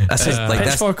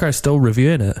 Pitchfork are still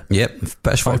reviewing it. Yep,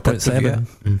 Pitchfork 5.7.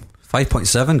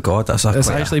 5.7. God, that's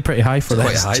actually pretty high for quite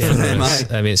this. high for them.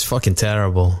 I mean, it's fucking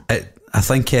terrible. I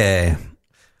think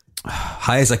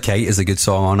High as a Kite is a good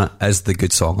song on it. Is the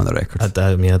good song on the record. I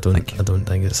don't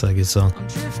think it's a good song. I'm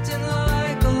drifting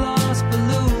like a lost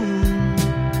balloon.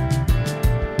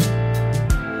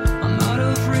 I'm out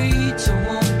of reach. I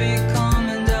won't be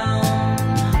coming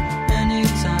down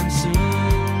anytime soon.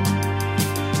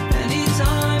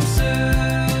 Anytime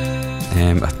soon.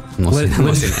 I'm not saying it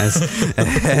is.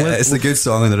 It's the good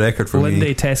song on the record for me.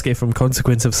 Lindy Teskey from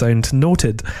Consequence of Sound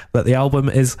noted that the album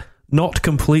is not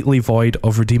completely void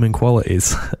of redeeming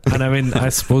qualities. And I mean, I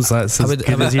suppose that's as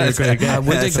good as you're going to get.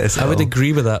 I would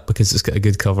agree with that because it's got a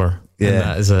good cover. Yeah. And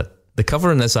that is it. The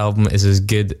cover on this album is as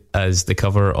good as the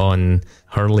cover on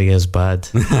Hurley Is Bad.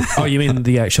 Oh, you mean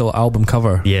the actual album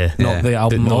cover? Yeah. Not the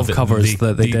album of covers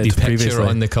that they did previously. The picture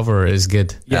on the cover is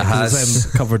good. Yeah, because it's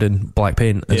them covered in black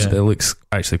paint. It looks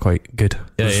actually quite good.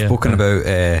 We've spoken about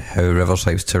how Rivers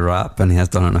likes to rap, and he has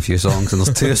done it in a few songs, and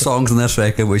there's two songs in this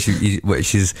record which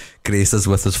he's graced us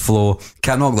with his flow.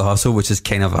 Can't Knock the Hustle, which is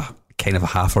kind of a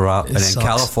half a rap, and then sucks.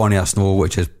 California Snow,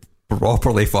 which is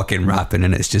properly fucking rapping,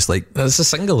 and it's just like it's a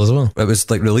single as well. It was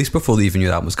like released before they even knew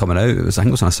that was coming out. I think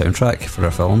it was on a soundtrack for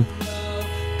a film.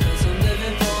 Cause I'm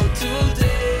living for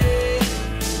today.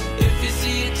 If you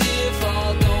see a tear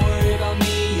fall, don't worry about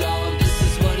me, y'all. This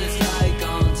is what it's like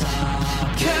on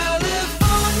top.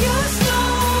 California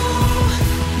snow,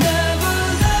 never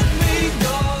let me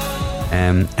go.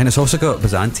 And it's also got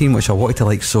Byzantine, which I wanted to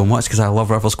like so much because I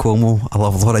love Rivers Cuomo, I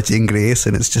love Laura Jane Grace,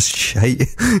 and it's just shite.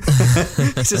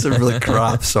 It's just a really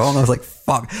crap song. I was like,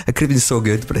 fuck, it could have been so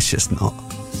good, but it's just not.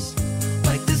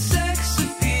 Like the sex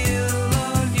appeal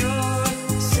of your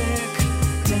sick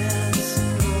dance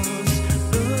moves.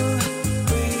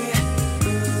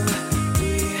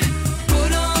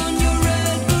 Put on your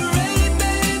red beret,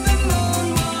 baby,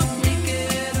 moonwalk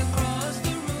naked across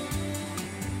the room.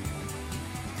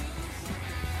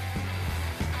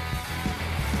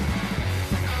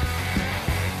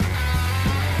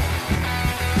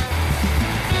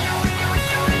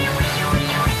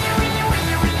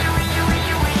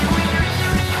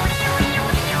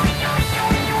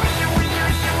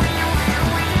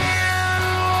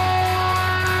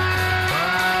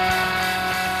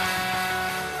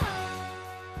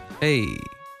 Hey,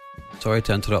 sorry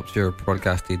to interrupt your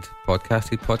podcasted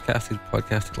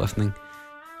listening.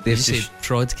 Did you say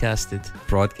broadcasted?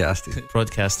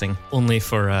 Broadcasting. Only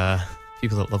for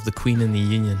people that love the Queen and the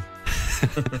Union.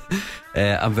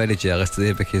 I'm very jealous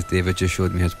today because David just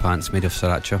showed me his pants made of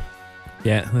sriracha.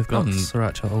 Yeah, they've got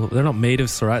sriracha all over. They're not made of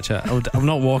sriracha. I'm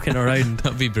not walking around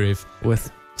That'd be brave.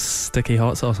 with sticky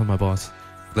hot sauce on my balls.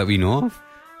 That we know of.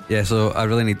 Yeah, so I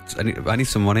need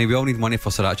some money. We all need money for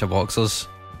sriracha boxers.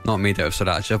 Not made out of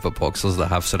sriracha, but boxers that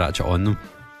have sriracha on them.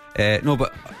 No,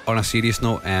 but on a serious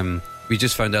note, we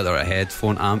just found out that our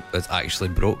headphone amp is actually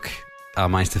broke. I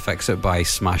managed to fix it by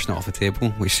smashing it off the table,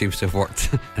 which seems to have worked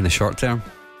in the short term.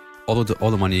 all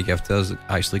the money you give to us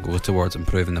actually goes towards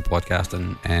improving the podcast,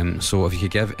 and so if you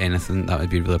could give anything, that would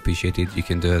be really appreciated. You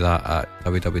can do that at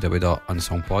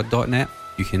www.unsungpod.net.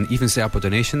 You can even set up a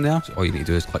donation there. So all you need to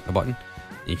do is click the button.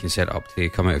 You can set it up to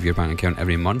come out of your bank account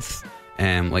every month,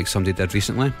 like somebody did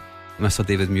recently, Mr.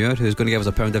 David Muir, who's going to give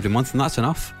us £1 every month, and that's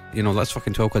enough. You know, that's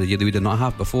fucking 12 quid a year that we did not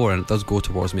have before, and it does go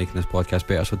towards making this podcast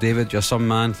better. So David, you're some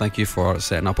man. Thank you for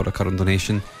setting up a recurring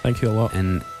donation. Thank you a lot.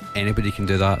 And anybody can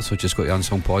do that, so just go to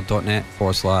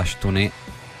unsungpod.net/donate.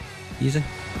 Easy.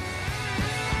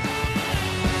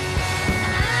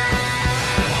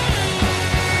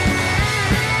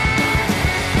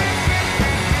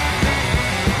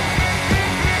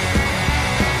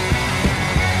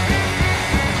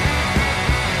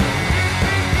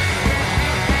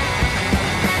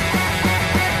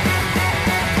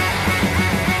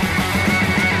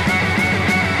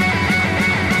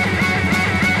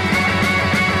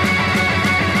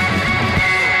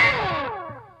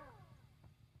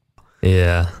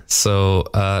 Yeah, so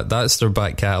that's their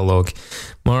back catalogue.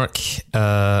 Mark,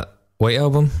 White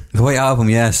Album? The White Album,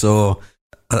 yeah, so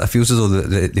it feels as though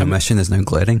the omission is now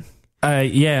glaring.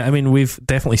 Yeah, I mean, we've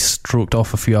definitely stroked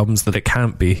off a few albums that it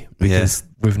can't be, because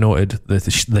we've noted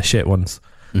the shit ones.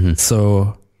 Mm-hmm.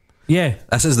 So, yeah.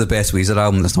 This is the best Weezer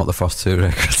album that's not the first two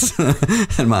records,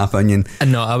 in my opinion.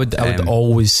 And no, I would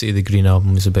always say the Green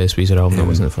Album was the best Weezer album that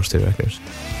wasn't the first two records.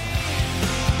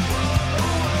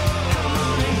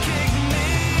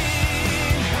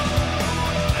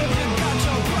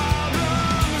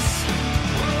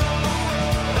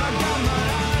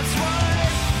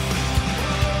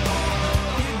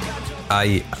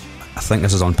 I think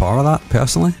this is on par with that,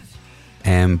 personally,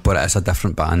 but it's a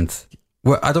different band.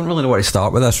 Well, I don't really know where to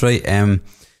start with this, right?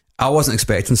 I wasn't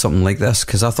expecting something like this,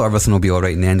 because I thought Everything Will Be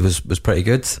Alright in the end was pretty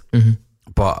good. Mm-hmm.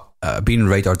 But being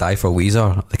ride or die for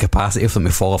Weezer, the capacity for them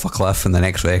to fall off a cliff in the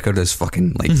next record is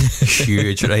fucking like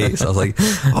huge, right? So I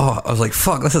was like,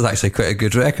 fuck, this is actually quite a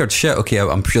good record. Shit, okay,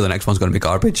 I'm sure the next one's going to be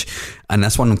garbage. And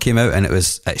this one came out and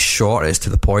it's short, it's to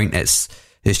the point,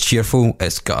 it's cheerful,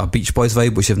 it's got a Beach Boys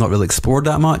vibe, which they've not really explored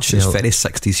that much. It's very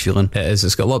 60s feeling. It is,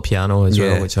 it's got a lot of piano as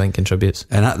well, which I think contributes.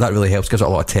 And that really helps, gives it a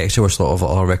lot of texture, which a lot of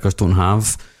other records don't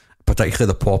have.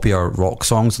 Particularly the poppier rock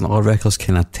songs and other records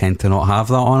kind of tend to not have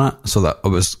that on it. So that it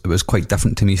was quite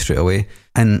different to me straight away.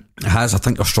 And it has, I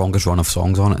think, their strongest run of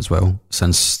songs on it as well,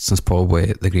 since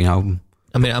probably the Green Album.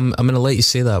 I mean, I'm going to let you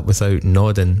say that without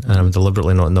nodding, and I'm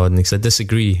deliberately not nodding because I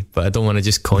disagree, but I don't want to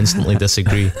just constantly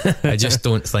disagree. I just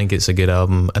don't think it's a good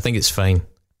album. I think it's fine.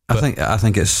 I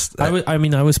think it's...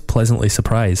 I was pleasantly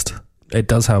surprised. It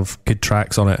does have good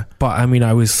tracks on it, but I mean,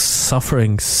 I was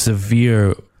suffering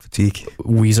severe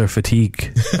Weezer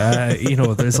fatigue.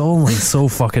 There's only so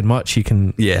fucking much you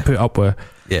can put up with.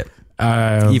 Yeah.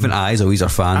 Even I, as a Weezer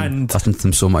fan, listened to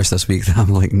them so much this week that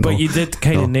I'm like, no. But you did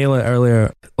kind of nail it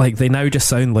earlier. Like, they now just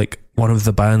sound like one of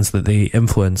the bands that they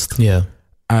influenced. Yeah.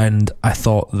 And I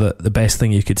thought that the best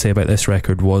thing you could say about this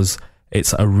record was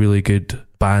it's a really good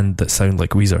band that sound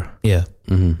like Weezer. Yeah.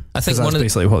 Mm-hmm. I think that's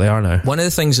basically what they are now. One of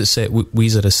the things that set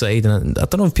Weezer aside, and I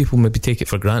don't know if people maybe take it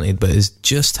for granted, but is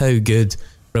just how good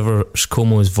Rivers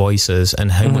Cuomo's voice is and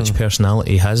how much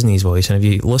personality he has in his voice. And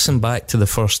if you listen back to the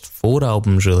first 4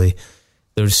 albums, really,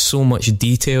 there's so much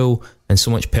detail and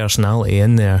so much personality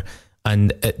in there.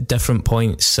 And at different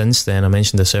points since then, I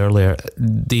mentioned this earlier,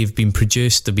 they've been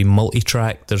produced, they've been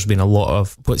multi-tracked, there's been a lot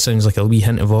of what sounds like a wee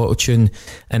hint of auto-tune,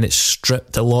 and it's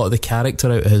stripped a lot of the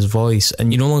character out of his voice,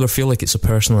 and you no longer feel like it's a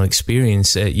personal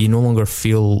experience. You no longer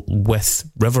feel with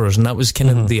Rivers, and that was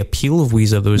kind of the appeal of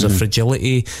Weezer. There was a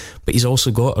fragility, but he's also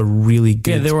got a really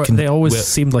good... Yeah, they always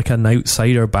seemed like an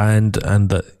outsider band, and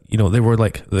that, you know, they were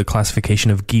like the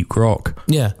classification of geek rock.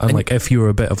 Yeah. And like, if you were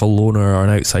a bit of a loner or an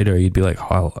outsider, you'd be like,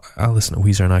 oh, I'll listen to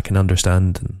Weezer and I can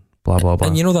understand, and blah, blah, blah.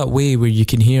 And you know that way where you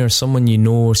can hear someone you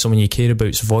know or someone you care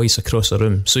about's voice across a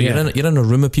room. So you're in a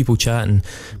room of people chatting,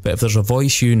 but if there's a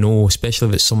voice you know, especially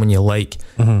if it's someone you like,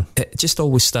 it just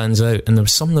always stands out. And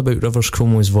there's something about Rivers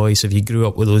Cuomo's voice, if you grew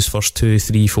up with those first 2,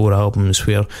 3, 4 albums,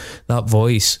 where that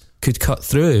voice could cut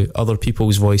through other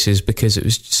people's voices because it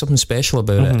was something special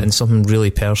about it and something really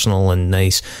personal and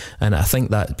nice. And I think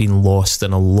that's been lost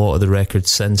in a lot of the records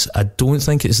since. I don't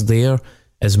think it's there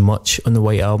as much on the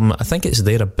White Album. I think it's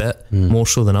there a bit more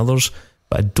so than others,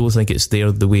 but I don't think it's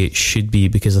there the way it should be,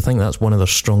 because I think that's one of their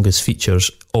strongest features,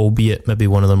 albeit maybe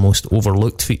one of their most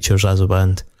overlooked features as a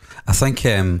band. I think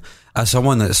as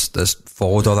someone that's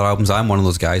followed other albums, I'm one of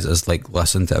those guys that's like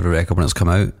listened to every record when it's come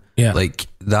out. Yeah. Like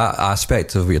that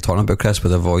aspect of what you're talking about, Chris,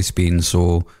 with the voice being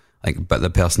so like, but the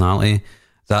personality,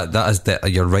 That is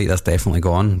you're right, that's definitely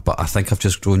gone, but I think I've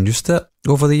just grown used to it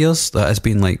over the years. That has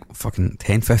been like fucking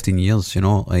 10-15 years, you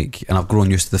know, like, and I've grown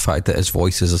used to the fact that his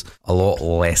voice is a lot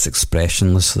less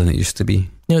expressionless than it used to be.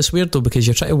 You know, it's weird though, because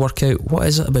you're trying to work out what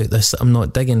is it about this that I'm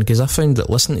not digging, because I found that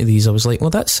listening to these I was like, well,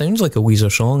 that sounds like a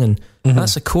Weezer song, and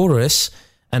that's a chorus,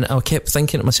 and I kept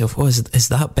thinking to myself, oh, is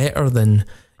that better than,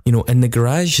 you know, In the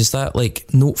Garage? Is that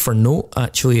like note for note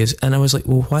actually? And I was like,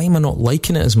 well, why am I not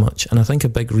liking it as much? And I think a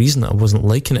big reason that I wasn't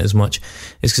liking it as much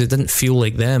is because it didn't feel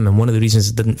like them. And one of the reasons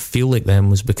it didn't feel like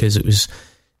them was because it was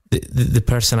the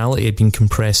personality had been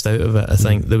compressed out of it. I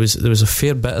think there was a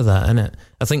fair bit of that in it.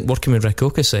 I think working with Rick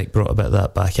Ocasek brought a bit of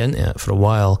that back into it for a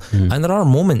while. And there are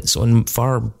moments on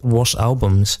far worse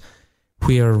albums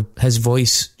where his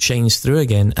voice shines through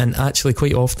again, and actually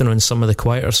quite often on some of the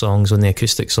quieter songs, on the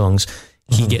acoustic songs,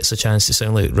 he gets a chance to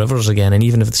sound like Rivers again, and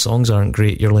even if the songs aren't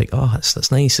great, you're like, oh,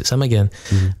 that's nice, it's him again.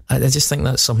 I just think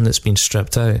that's something that's been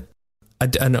stripped out.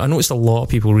 I noticed a lot of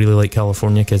people really like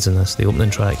California Kids in this, the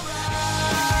opening track.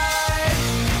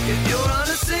 If you're on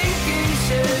a sinking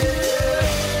ship,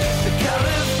 the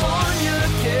California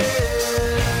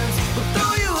Kids will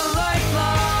throw you a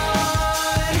lifeline.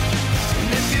 And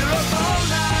if you're up all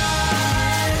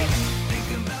night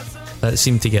thinking about something, That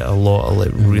seemed to get a lot of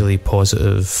like really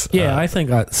positive. Yeah, I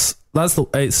think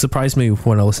it surprised me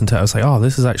when I listened to it. I was like, oh,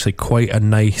 this is actually quite a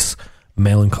nice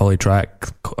melancholy track.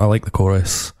 I like the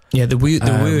chorus. Yeah, the woo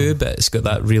bit's got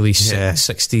that really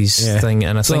 60s thing,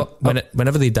 and I think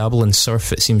whenever they dabble in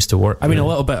surf, it seems to work. I mean, a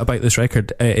little bit about this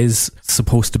record. It is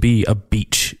supposed to be a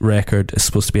beach record. It's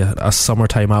supposed to be a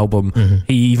summertime album.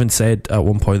 He even said at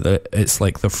one point that it's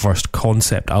like the first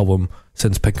concept album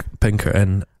since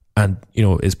Pinkerton. And, you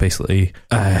know, it's basically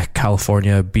a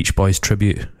California Beach Boys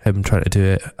tribute, him trying to do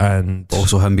it, and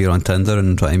also him being on Tinder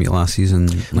and trying to meet lassies.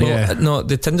 And no,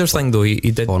 the Tinder thing though,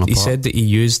 he said that he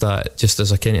used that just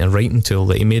as a kind of writing tool,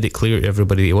 that he made it clear to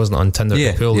everybody that he wasn't on Tinder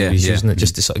to pull, he was using it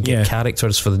just to sort of get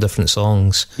characters for the different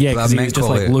songs. Yeah, because he was just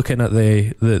like looking at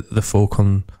the folk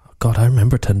on, God, I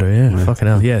remember Tinder, fucking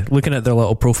hell, looking at their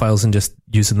little profiles and just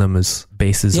using them as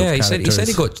bases of characters. he said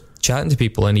he got chatting to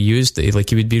people and he used it,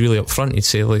 like he would be really upfront. He'd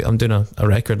say, like, I'm doing a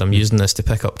record, I'm using this to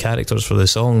pick up characters for the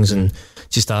songs, and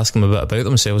just ask them a bit about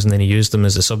themselves, and then he used them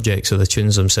as the subjects of the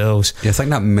tunes themselves. Yeah, I think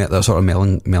that sort of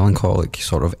melancholic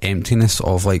sort of emptiness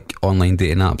of like online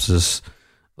dating apps is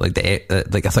like I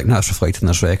think that's reflected in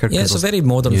this record. Yeah, it's a very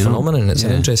modern phenomenon. It's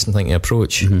an interesting thing to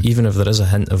approach, even if there is a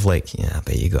hint of like, I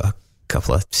bet you got a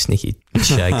couple of sneaky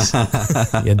shags,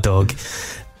 you dog.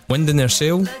 Wind in Their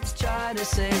Sail. let's try to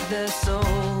save their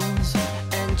souls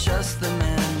and trust the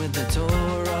man with the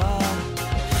Torah.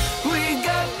 We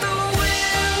got the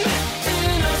wind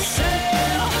in our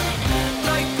sail,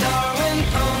 like Darwin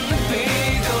on the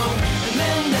Beagle. And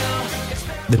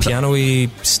then The piano-y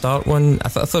start one, I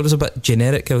thought it was a bit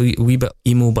generic, a wee bit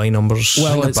emo by numbers.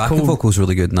 Well, the backing vocal's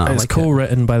really good now. It's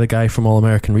co-written by the guy from All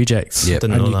American Rejects. Yep.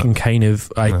 And you can kind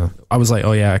of, I was like,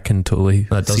 oh yeah, I can totally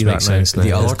that does see make that sense now.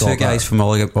 The other two guys from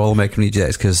All American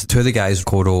Rejects, because two of the guys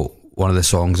co-wrote one of the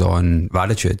songs on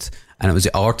Raditude, and it was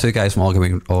the other two guys from All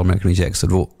American Rejects that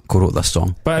co-wrote this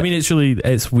song. But I mean,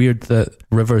 it's weird that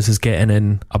Rivers is getting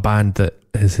in a band that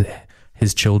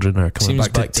his children are coming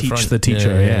back to teach the teacher.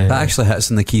 That actually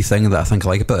hits in the key thing that I think I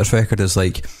like about this record is,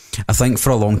 like, I think for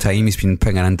a long time he's been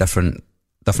bringing in different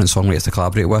songwriters to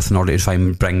collaborate with in order to try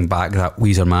and bring back that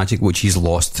Weezer magic, which he's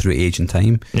lost through age and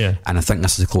time. Yeah, and I think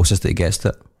this is the closest that he gets to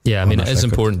it. Yeah, I mean, it is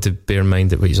important to bear in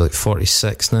mind that he's like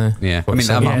 46 now. Yeah, I mean,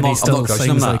 I'm not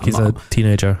judging him that. Like he's a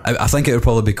teenager. I think it would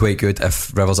probably be quite good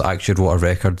if Rivers actually wrote a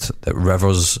record that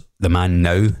Rivers, the man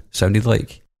now, sounded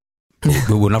like.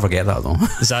 We'll never get that though.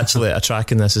 There's actually a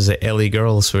track in this, is it LA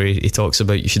Girls, where he talks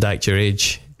about you should act your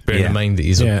age. Bearing in mind that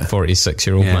he's a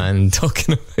 46-year-old man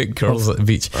talking about girls at the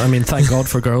beach. I mean, thank God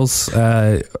for girls.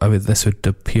 I mean, this would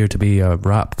appear to be a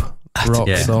rock song.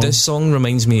 This song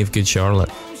reminds me of Good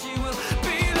Charlotte.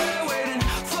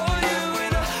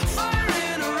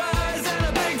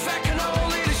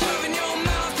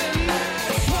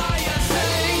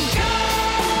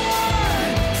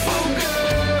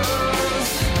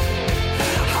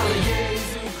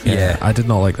 Yeah, I did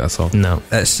not like that song. No,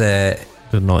 it's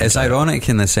ironic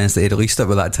in the sense that he released it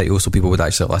with that title so people would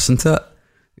actually listen to it,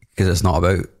 because it's not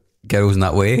about girls in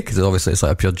that way, because obviously it's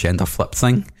like a pure gender flip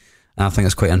thing, and I think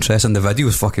it's quite interesting. The video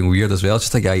was fucking weird as well,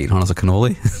 just a guy eating hundreds of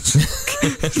cannoli.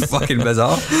 It's fucking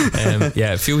bizarre.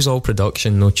 It feels all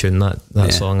production, no tune.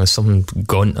 That song has something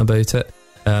gaunt about it.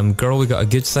 Girl, We Got a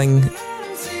Good Thing.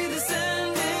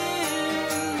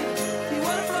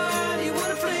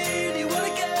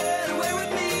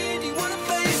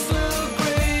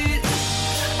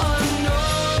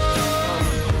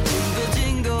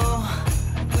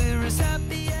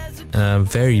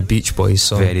 Very Beach Boys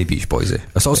song. Very Beach Boysy.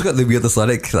 It's also got the weirdest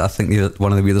lyric that I think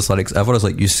one of the weirdest lyrics ever is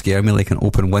like, you scare me like an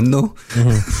open window.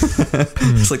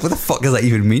 It's like, what the fuck does that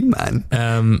even mean, man?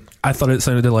 I thought it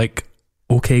sounded like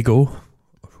OK Go,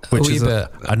 which is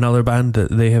another band that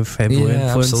they have heavily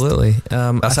influenced. Absolutely.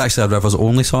 That's actually a Rivers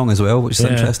Only song as well, which is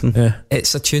interesting. Yeah.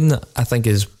 It's a tune that I think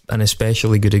is an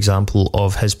especially good example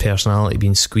of his personality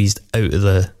being squeezed out of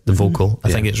the vocal.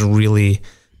 I think it's really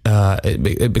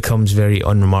it becomes very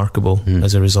unremarkable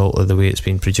as a result of the way it's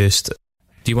been produced.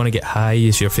 Do you want to get high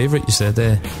as your favourite? You said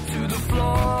there. To the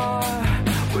floor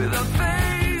with a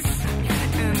face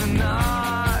in the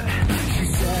knot. She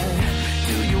said,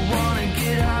 do you want to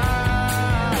get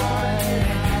high?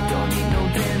 Don't need no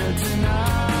dinner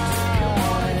tonight.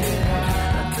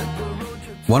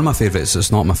 One of my favourites,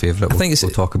 it's not my favourite. I think we'll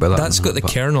talk about that. That's got the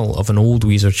kernel of an old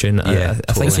Weezer tune. Yeah,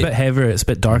 I think it's a bit heavier, it's a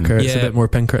bit darker, it's a bit more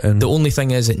Pinkerton. The only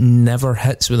thing is, it never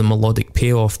hits with a melodic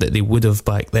payoff that they would have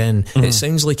back then. It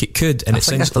sounds like it could, and I it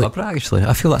think sounds deliberate, actually.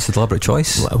 I feel that's a deliberate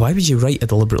choice. Why would you write a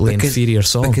deliberately inferior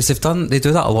song? Because they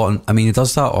do that a lot. I mean, he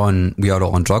does that on We Are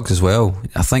All on Drugs as well.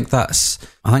 I think this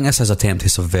is his attempt to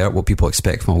subvert what people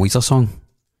expect from a Weezer song.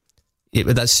 Yeah,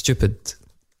 but that's stupid.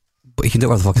 But he can do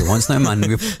whatever the fuck he wants now, man.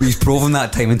 We've proven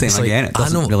that time and time again. It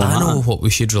doesn't really matter. I know what we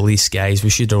should release, guys. We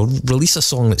should release a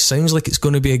song that sounds like it's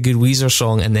going to be a good Weezer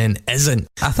song and then isn't.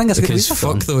 I think it's a good Weezer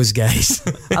song. Fuck those guys.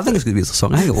 I think it's a good Weezer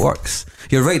song. I think it works.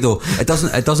 You're right though. It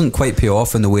doesn't quite pay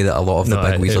off in the way that a lot of the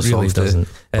big Weezer songs do.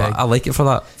 But I like it for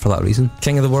that reason.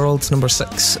 King of the World, number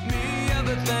 6.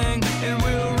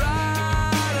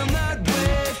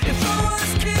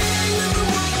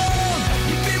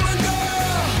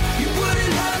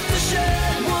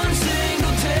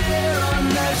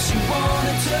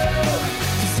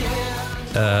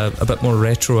 A bit more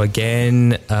retro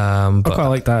again, but I quite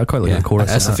like that. I quite like the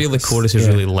chorus. I feel the chorus is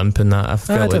really limp in that. I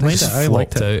felt like it I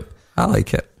liked it. I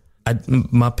like it.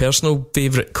 My personal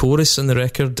favourite chorus in the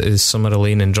record is Summer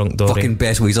Lane and Drunk Dory. Fucking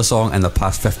best Weezer song in the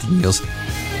past 15 years.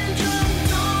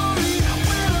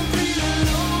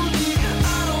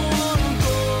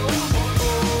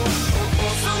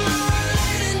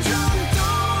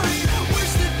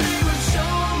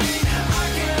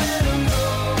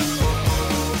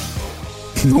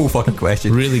 No fucking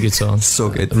question. Really good song. So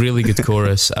good. Really good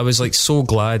chorus. I was like so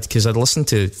glad because I'd listened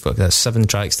to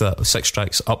 6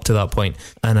 tracks up to that point,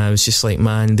 and I was just like,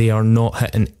 man, they are not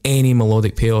hitting any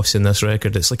melodic payoffs in this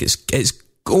record. It's like it's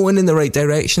going in the right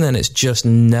direction, and it's just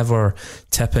never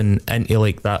tipping into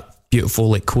like that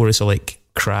beautiful like chorus of like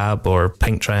Crab or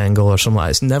Pink Triangle or something like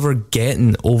that. It's never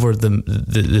getting over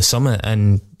the summit,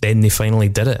 and then they finally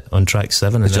did it on track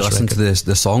 7. Did you listen to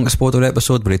the Song Exploder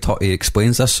episode where he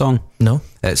explains this song? No.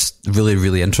 It's really,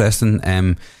 really interesting.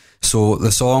 So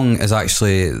the song is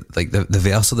actually like the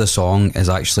verse of the song is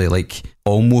actually like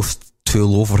almost too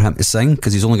low for him to sing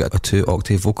because he's only got a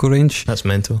 2-octave vocal range. That's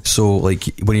mental. So like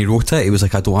when he wrote it, he was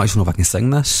like, I don't actually know if I can sing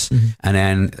this. And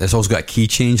then it's also got a key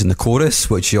change in the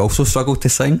chorus, which he also struggled to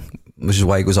sing, which is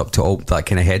why he goes up to that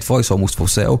kind of head voice, almost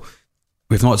falsetto.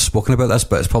 We've not spoken about this,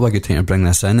 but it's probably a good time to bring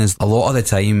this in. Is a lot of the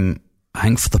time, I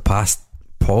think for the past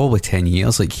probably 10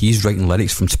 years, like he's writing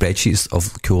lyrics from spreadsheets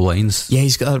of cool lines. Yeah,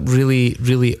 he's got a really,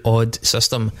 really odd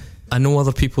system. I know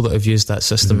other people that have used that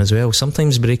system as well,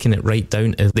 sometimes breaking it right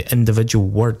down to the individual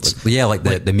words. Like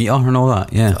the meter and all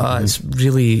that, yeah. It's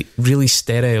really, really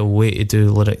sterile way to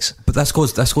do lyrics. But this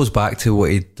goes back to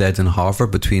what he did in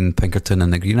Harvard between Pinkerton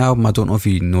and the Green Album. I don't know if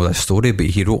you know this story, but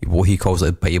he wrote what he calls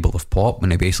the Bible of Pop,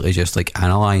 when he basically just like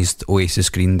analysed Oasis,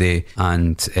 Green Day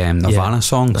and Nirvana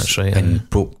songs. That's right, and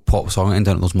broke pop songwriting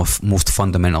down to those most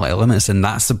fundamental elements, and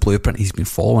that's the blueprint he's been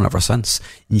following ever since.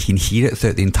 And you can hear it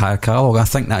throughout the entire catalogue. I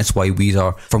think that's why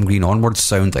Weezer from Green onwards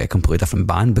sound like a completely different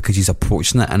band, because he's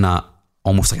approaching it in a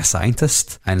almost like a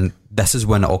scientist, and this is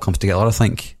when it all comes together. I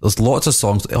think there's lots of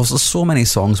songs, there's so many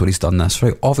songs where he's done this,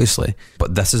 right, obviously,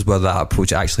 but this is where that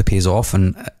approach actually pays off.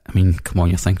 And I mean, come on,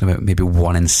 you're thinking about maybe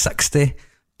 1 in 60.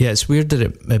 Yeah, it's weird that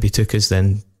it maybe took us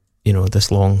then, you know,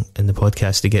 this long in the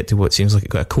podcast to get to what seems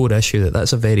like a core issue.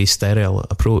 That's a very sterile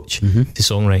approach to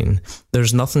songwriting.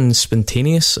 There's nothing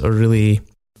spontaneous or really,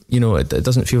 you know, it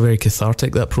doesn't feel very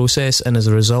cathartic, that process. And as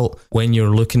a result, when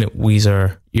you're looking at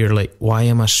Weezer, you're like, why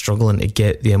am I struggling to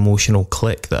get the emotional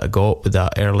click that I got with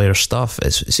that earlier stuff?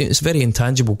 It's very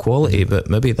intangible quality, but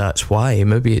maybe that's why.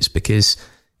 Maybe it's because,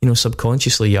 you know,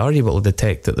 subconsciously you are able to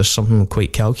detect that there's something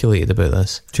quite calculated about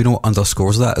this. Do you know what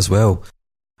underscores that as well?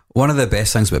 One of the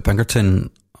best things about Pinkerton,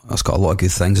 it's got a lot of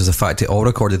good things, is the fact they all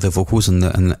recorded the vocals in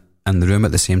the room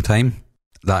at the same time.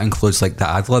 That includes like the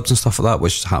ad-libs and stuff like that,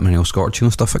 which is happening in El Scorcho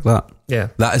and stuff like that. Yeah.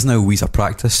 That is now Weezer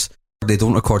practice. They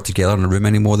don't record together in a room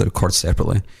anymore, they record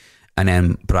separately. and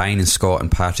then Brian and Scott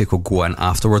and Patrick will go in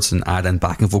afterwards and add in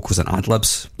backing vocals and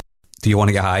ad-libs. Do You Want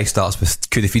to Get High starts with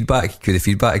cue the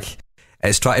feedback.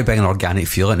 It's trying to bring an organic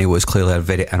feel into what is clearly a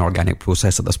very inorganic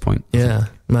process at this point. Yeah,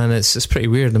 man, it's pretty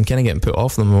weird. I'm kind of getting put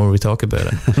off them the more we talk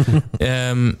about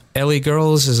it. LA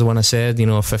Girls is the one I said, a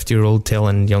 50-year-old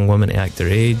telling young women to act their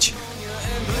age.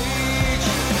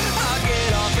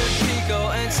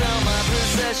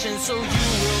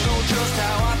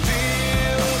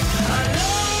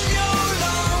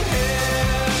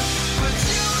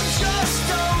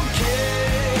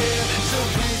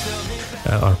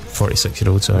 Or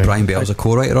 46-year-old, sorry. Brian Bell's a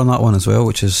co-writer on that one as well,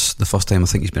 which is the first time I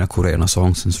think he's been a co-writer on a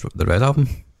song since the Red Album.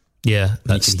 Yeah,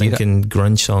 that stinking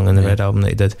grunge song on the Red Album that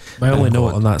he did. My only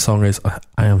note on that song is I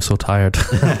am so tired.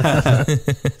 The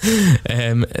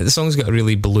song's got a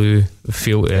really blue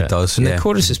feel to it. It does, and the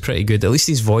chorus is pretty good. At least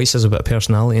his voice has a bit of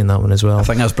personality in that one as well. I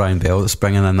think that's Brian Bell that's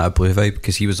bringing in that blue vibe,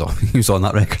 because he was on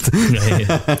that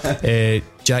record.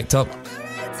 Jacked Up.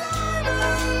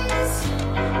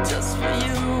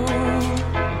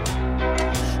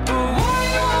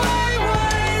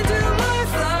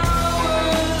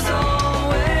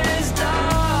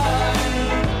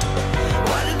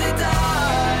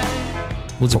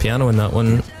 Loads of piano in that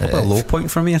one. A low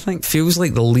point for me, I think. Feels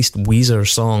like the least Weezer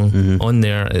song on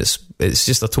there. It's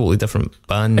just a totally different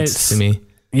band to me.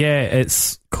 Yeah,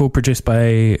 it's co-produced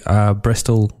by a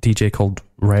Bristol DJ called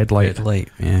Red Light.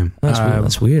 Yeah.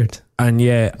 That's weird. And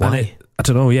yeah, why? I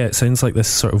don't know. Yeah, it sounds like this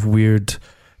sort of weird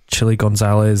Chili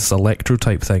Gonzalez electro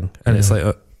type thing, and it's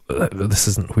like this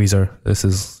isn't Weezer. This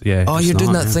is Oh, you're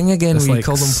doing that thing again where you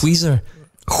call them Weezer.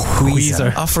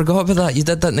 Weezer. I forgot about that. You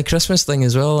did that in the Christmas thing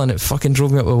as well, and it fucking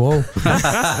drove me up the wall.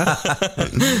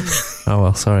 Oh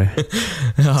well, sorry.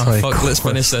 Sorry. Fuck, let's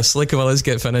finish this. Let's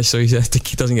get finished so he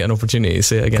doesn't get an opportunity to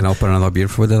say it again. Can I open another beer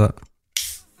before we do that?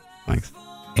 Thanks.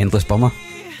 Endless Bummer.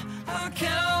 I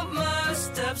count my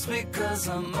steps because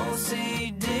I'm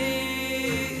OCD.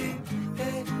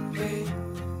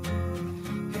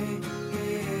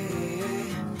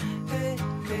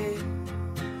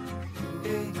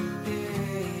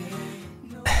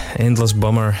 Endless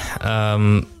Bummer.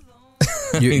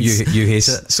 You hate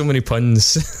it? So many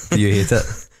puns. You hate it?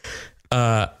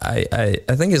 I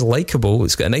think it's likeable.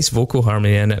 It's got a nice vocal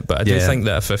harmony in it, but I do think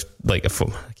that I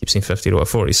keep saying 50-year-old, a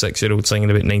 46-year-old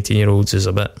singing about 19-year-olds is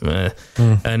a bit meh.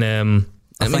 And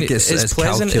I think it's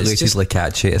pleasant. calculatedly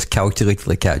catchy. It's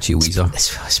calculatedly catchy Weezer.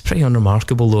 It's pretty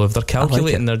unremarkable though. If they're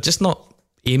calculating, they're just not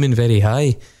aiming very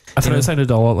high. I thought it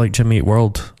sounded a lot like Jimmy Eat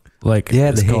World. Like,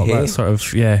 it's got that sort of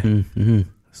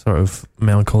sort of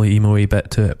melancholy emo-y bit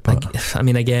to it. But I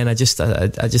mean, again, I just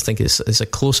think it's a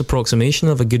close approximation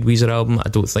of a good Weezer album. I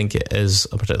don't think it is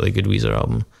a particularly good Weezer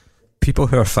album. People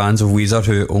who are fans of Weezer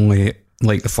who only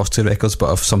like the first two records but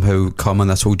have somehow come on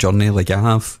this whole journey like I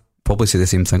have probably say the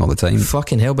same thing all the time.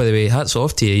 Fucking hell, by the way, hats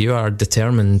off to you. You are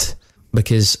determined,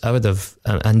 because I would have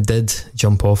and did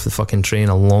jump off the fucking train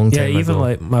a long time ago. Yeah, even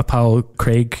like my pal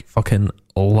Craig fucking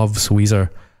loves Weezer.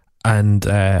 And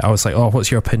I was like, oh,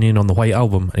 what's your opinion on the White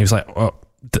Album? And he was like, oh,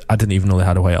 I didn't even know they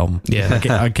had a White Album. Yeah.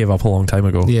 I gave up a long time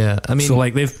ago. Yeah, I mean, so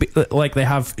like they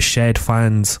have shed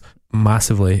fans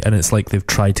massively, and it's like they've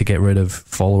tried to get rid of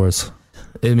followers.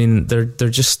 I mean, they're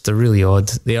really odd.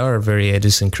 They are very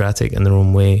idiosyncratic in their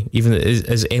own way. Even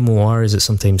as MOR as it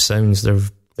sometimes sounds, they're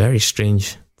very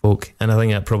strange folk, and I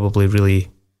think that probably really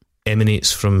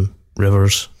emanates from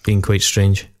Rivers being quite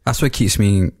strange. That's what keeps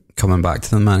me coming back to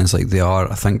them, man. It's like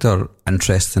I think they're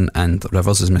interesting, and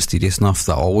Rivers is mysterious enough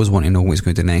that I always want to know what he's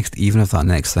going to do next, even if that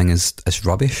next thing is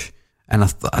rubbish. And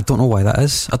I don't know why that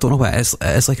is. I don't know why it is.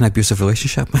 It's like an abusive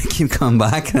relationship. I keep coming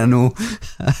back, and I know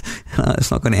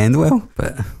it's not going to end well.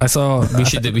 But I saw we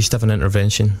should have an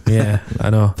intervention. Yeah, I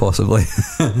know. Possibly.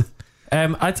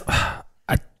 I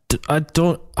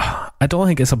don't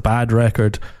think it's a bad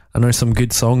record, and there's some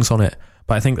good songs on it,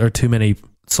 but I think there are too many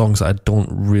songs that I don't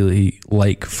really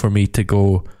like for me to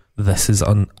go, this is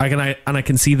I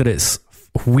can see that it's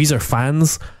Weezer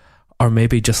fans are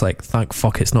maybe just like, thank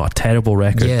fuck it's not a terrible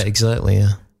record. Yeah, exactly,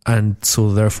 yeah. And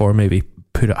so therefore maybe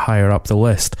put it higher up the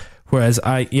list. Whereas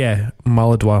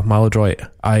Maladroit,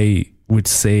 I would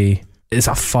say is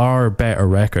a far better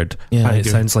record. Yeah, and it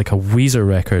sounds like a Weezer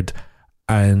record.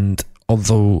 And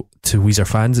although to Weezer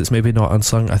fans it's maybe not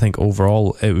Unsung, I think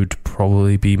overall it would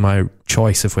probably be my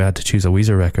choice if we had to choose a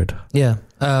Weezer record. Yeah.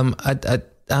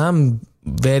 I'm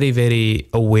very, very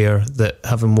aware that,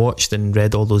 having watched and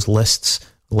read all those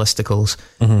listicles,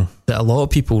 that a lot of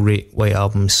people rate White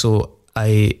Albums, so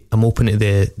I am open to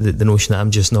the notion that I'm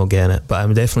just not getting it, but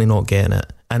I'm definitely not getting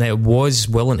it. And I was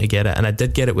willing to get it, and I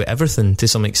did get it with everything to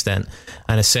some extent,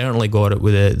 and I certainly got it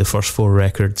with the first four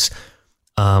records.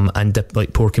 and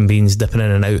like Pork and Beans, dipping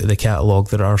in and out of the catalogue.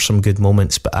 There are some good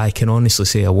moments, but I can honestly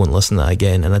say I won't listen to that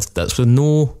again, and that's with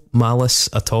no malice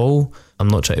at all. I'm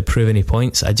not trying to prove any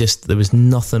points. There was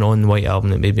nothing on the White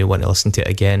Album that made me want to listen to it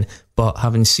again. But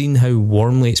having seen how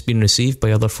warmly it's been received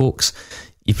by other folks,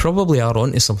 you probably are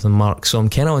onto something, Mark. So I'm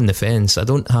kind of on the fence. I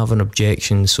don't have an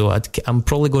objection, so I'm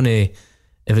probably going to,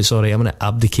 if it's alright, I'm going to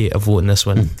abdicate a vote in this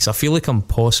one, because I feel like I'm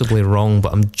possibly wrong,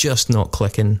 but I'm just not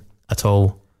clicking at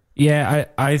all. Yeah,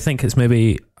 I think it's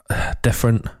maybe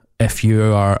different if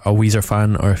you are a Weezer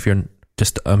fan or if you're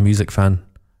just a music fan,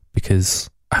 because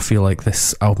I feel like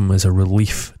this album is a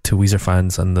relief to Weezer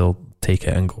fans, and they'll take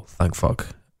it and go, thank fuck.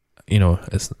 You know,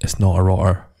 it's not a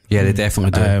rotter. Yeah, they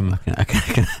definitely do. I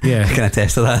can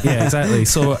attest to that. Yeah, exactly.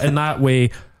 So in that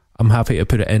way, I'm happy to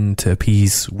put it in to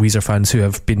appease Weezer fans who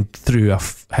have been through a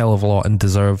hell of a lot and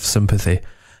deserve sympathy.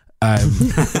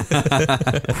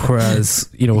 Whereas,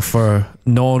 you know, for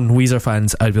non-Weezer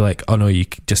fans, I'd be like, oh no, you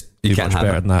just do much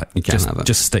better than that.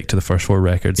 Just stick to the first 4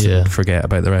 records and forget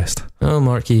about the rest. Oh,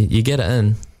 Marky, you get it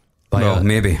in.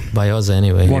 Maybe by us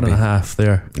anyway. 1.5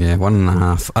 there. Yeah,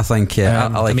 1.5. I think. I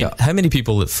like it. How many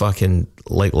people that fucking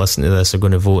like listen to this are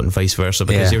going to vote and vice versa?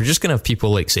 Because you're just going to have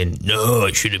people like saying, no,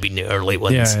 it should have been the early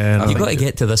ones. You've got to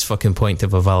get to this fucking point to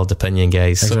have a valid opinion,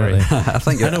 guys. Exactly.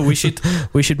 Sorry. I know we should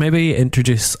maybe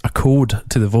introduce a code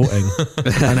to the voting,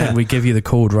 and then we give you the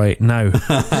code right now.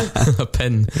 A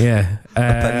pin. Yeah.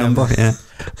 A pin number. Yeah.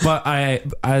 But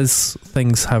as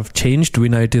things have changed, we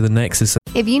now do the Nexus.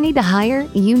 If you need to hire,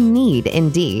 you need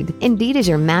Indeed. Indeed is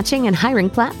your matching and hiring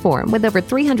platform with over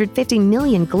 350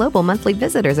 million global monthly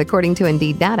visitors according to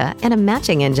Indeed data, and a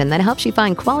matching engine that helps you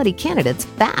find quality candidates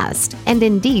fast. And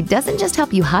Indeed doesn't just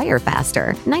help you hire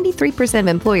faster. 93% of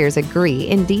employers agree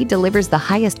Indeed delivers the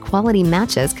highest quality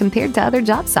matches compared to other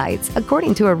job sites,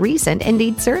 according to a recent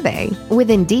Indeed survey.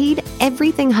 With Indeed,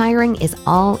 everything hiring is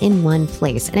all in one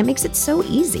place, and it makes it so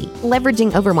easy.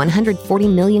 Leveraging over 140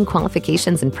 million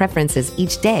qualifications and preferences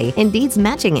each day, Indeed's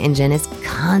matching engine is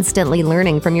constantly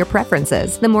learning from your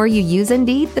preferences. The more you use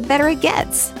Indeed, the better it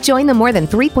gets. Join the more than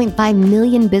 3.5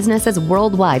 million businesses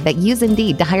worldwide that use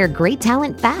Indeed to hire great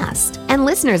talent fast. And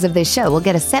listeners of this show will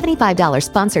get a $75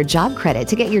 sponsored job credit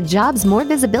to get your jobs more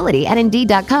visibility at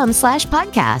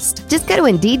Indeed.com/podcast. Just go to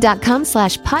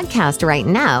Indeed.com/podcast right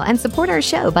now and support our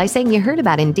show by saying you heard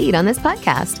about Indeed on this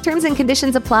podcast. Terms and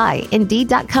conditions apply.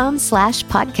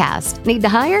 Indeed.com/podcast. Need to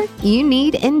hire? You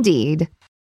need Indeed.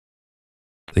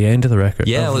 The end of the record.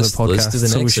 Yeah, let's do the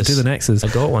Nexus. So we should do the Nexus. I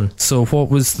got one. So what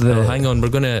was the? Oh, hang on, we're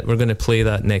gonna play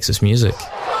that Nexus music. This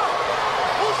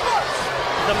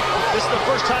is the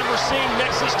first time we're seeing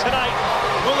Nexus tonight.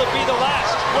 Will it be the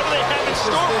last? What do they have in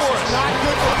store for us? Not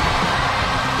good for.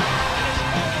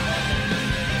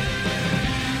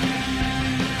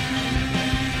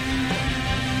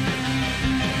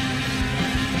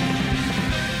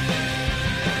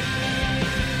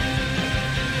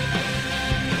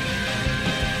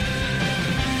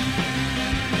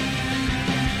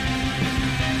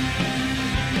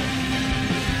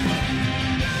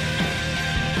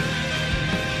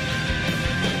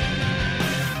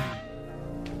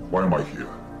 Why am I here?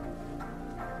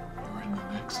 You're in the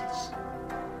Nexus.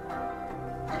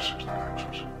 This is the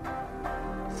Nexus.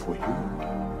 For you,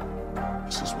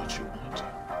 this is what you want.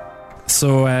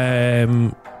 So,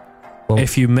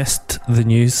 if you missed the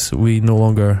news, we no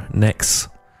longer Nex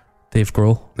Dave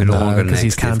Grohl. We no longer because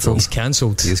he's cancelled. He's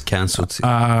cancelled. He's cancelled.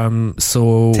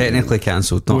 So technically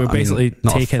cancelled. We're basically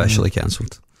not officially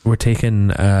cancelled. We're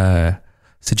taking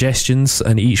suggestions,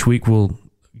 and each week we'll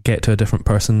get to a different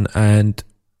person, and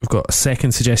we've got a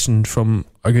second suggestion from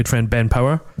our good friend Ben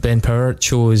Power. Ben Power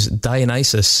chose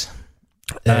Dionysus,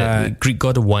 Greek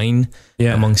god of wine,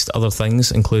 amongst other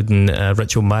things, including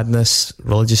ritual madness,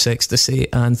 religious ecstasy,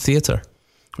 and theatre.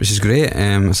 Which is great.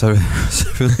 It's a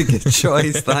really good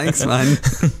choice. Thanks, man.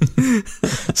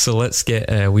 So let's get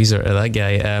Weezer to that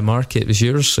guy. Mark, it was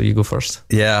yours, so you go first.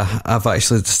 Yeah, I've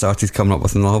actually started coming up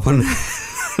with another one.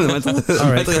 All right,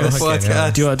 do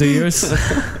you want to do yours?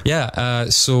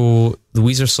 So the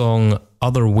Weezer song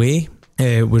Other Way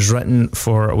was written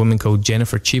for a woman called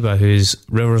Jennifer Chiba, who's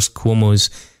Rivers Cuomo's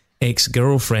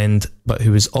ex-girlfriend, but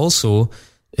who was also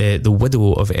the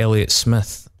widow of Elliott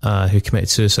Smith, who committed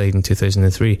suicide in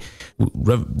 2003.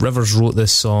 Rivers wrote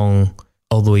this song,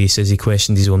 although he says he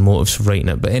questioned his own motives for writing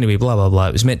it. But anyway, blah, blah, blah.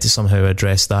 It was meant to somehow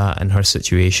address that and her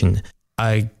situation.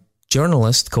 A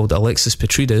journalist called Alexis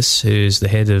Petridis, who's the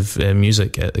head of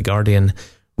music at The Guardian,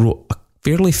 wrote a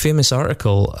fairly famous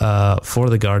article for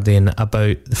The Guardian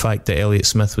about the fact that Elliott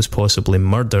Smith was possibly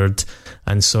murdered,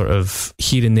 and sort of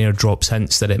here and there drops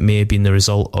hints that it may have been the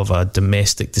result of a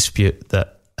domestic dispute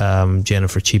that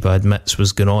Jennifer Chiba admits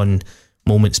was going on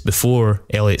moments before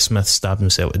Elliott Smith stabbed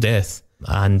himself to death.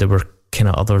 And there were kind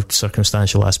of other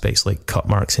circumstantial aspects like cut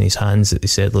marks in his hands that they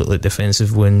said looked like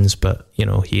defensive wounds, but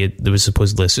there was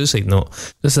supposedly a suicide note.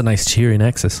 This is a nice cheery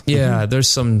nexus. Yeah, there's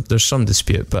some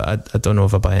dispute, but I don't know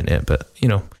if I buy into it. But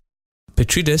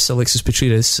Alexis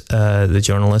Petridis, the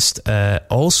journalist,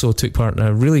 also took part in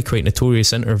a really quite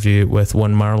notorious interview with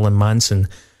one Marilyn Manson.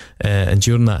 And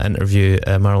during that interview,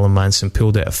 Marilyn Manson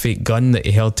pulled out a fake gun that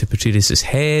he held to Petridis'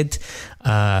 head,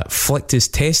 flicked his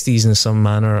testes in some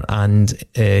manner, and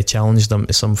challenged him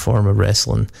to some form of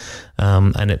wrestling.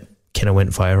 And it kind of went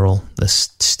viral,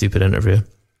 this stupid interview.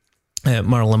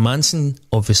 Marilyn Manson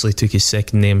obviously took his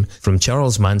second name from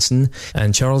Charles Manson,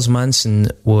 and Charles Manson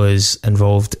was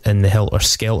involved in the Helter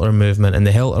Skelter movement, and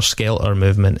the Helter Skelter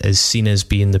movement is seen as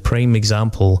being the prime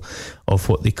example of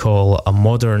what they call a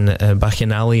modern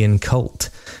bacchanalian cult,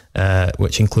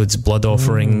 which includes blood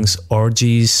offerings,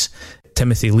 orgies.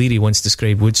 Timothy Leary once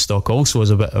described Woodstock also as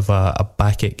a bit of a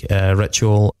Bacchic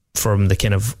ritual from the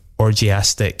kind of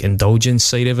orgiastic indulgence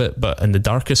side of it, but in the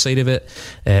darker side of it,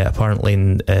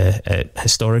 apparently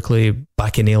historically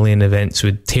bacchanalian events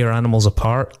would tear animals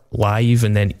apart live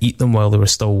and then eat them while they were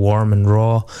still warm and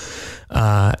raw.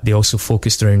 They also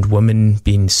focused around women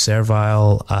being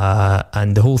servile,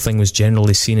 and the whole thing was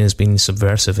generally seen as being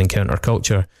subversive in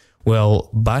counterculture. Well,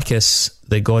 Bacchus,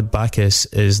 the god Bacchus,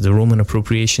 is the Roman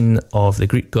appropriation of the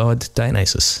Greek god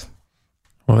Dionysus.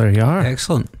 Well, there you are.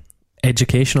 Excellent.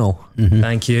 Educational. Mm-hmm.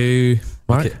 Thank you,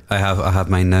 Mark. Okay, I have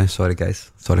mine now. Sorry,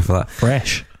 guys. Sorry for that.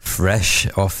 Fresh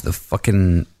off the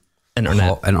fucking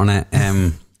internet.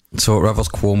 So Rivers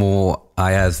Cuomo,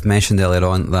 I have mentioned earlier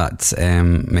on that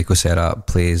Michael Cera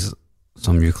plays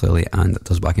some ukulele and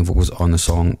does backing vocals on the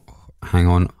song "Hang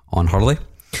On Hurley."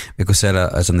 Michael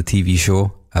Cera is on the TV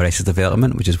show Arrested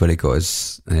Development, which is where he got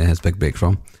his big break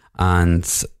from. And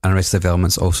Arrested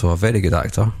Development's also a very good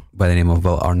actor by the name of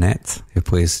Will Arnett, who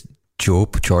plays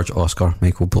Job, George Oscar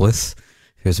Michael Bluth,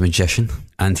 who's a magician,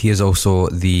 and he is also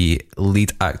the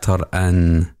lead actor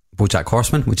in BoJack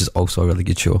Horseman, which is also a really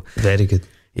good show. Very good.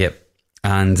 Yep.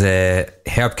 And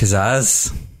Herb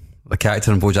Kazaz, the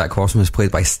character in BoJack Horseman, is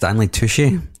played by Stanley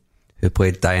Tucci, who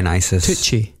played Dionysus.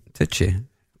 Tucci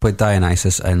played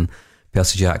Dionysus in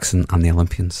Percy Jackson and the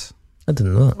Olympians. I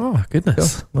didn't know that. Oh,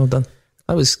 goodness. Cool. Well done.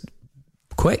 That was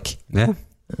quick. Yeah.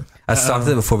 I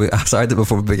started it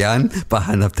before we began, but I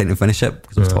hadn't have time to finish it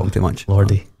because I was talking too much.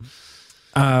 Lordy.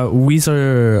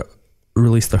 Weezer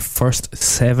released their first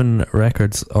 7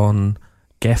 records on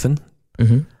Geffen.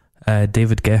 Mm-hmm.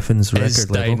 David Geffen's record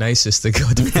label. Dionysus the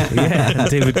god. Yeah,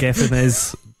 David Geffen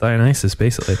is Dionysus,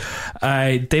 basically.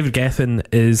 David Geffen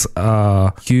is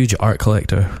a huge art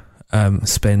collector.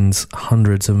 Spends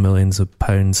hundreds of millions of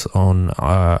pounds on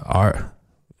art.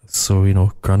 So,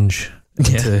 grunge.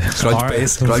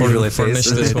 Grunge really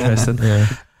furnished this interesting.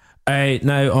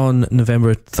 Now on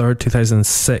November 3rd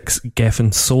 2006,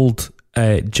 Geffen sold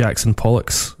Jackson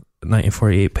Pollock's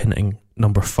 1948 painting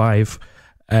number 5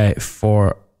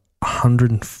 for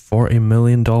 $140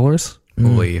 million.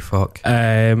 Holy fuck.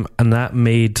 And that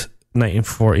made number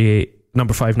 5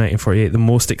 1948 the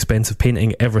most expensive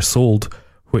painting ever sold,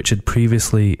 which had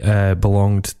previously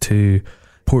belonged to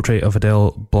Portrait of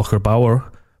Adele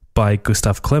Blocher-Bauer by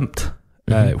Gustav Klimt,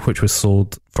 which was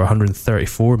sold for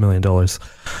 $134 million.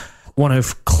 One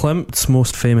of Klimt's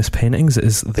most famous paintings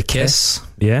is The Kiss.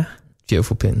 Yeah.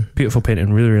 Beautiful painting.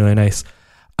 Really, really nice.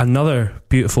 Another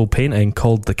beautiful painting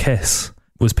called The Kiss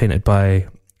was painted by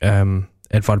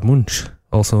Edvard Munch,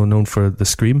 also known for The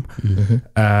Scream.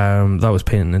 Mm-hmm. That was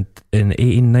painted in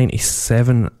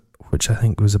 1897, which I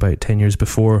think was about 10 years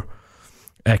before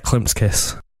Klimt's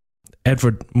Kiss.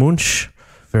 Edvard Munch,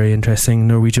 very interesting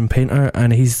Norwegian painter,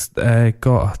 and he's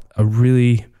got a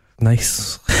really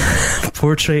nice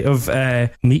portrait of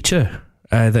Nietzsche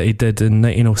that he did in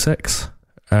 1906.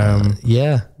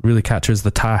 Really captures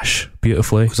the tash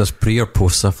beautifully. Was this pre or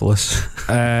post syphilis?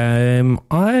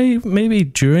 Maybe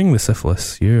during the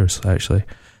syphilis years, actually.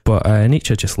 But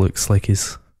Nietzsche just looks like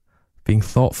he's being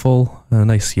thoughtful, a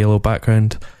nice yellow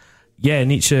background. Yeah,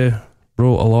 Nietzsche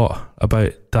wrote a lot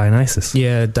about Dionysus.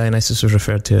 Yeah, Dionysus was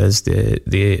referred to as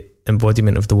the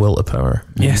embodiment of the will to power.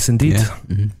 Yes, indeed. Yeah.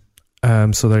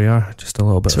 Mm-hmm. So there you are, just a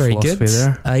little bit of philosophy good.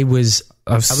 there. I was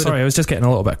just getting a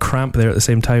little bit of cramp there at the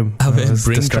same time. I was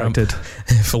brain distracted.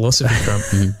 Philosophy cramp.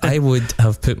 I would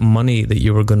have put money that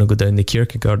you were going to go down the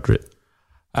Kierkegaard route.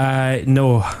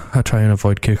 No, I try and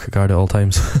avoid Kierkegaard at all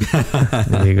times.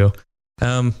 There you go.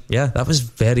 That was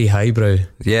very highbrow.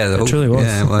 Yeah, it truly was.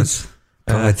 Yeah, it was.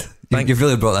 You've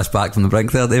really brought us back from the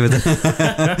brink there, David.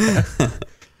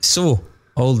 So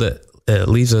all that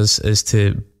leaves us is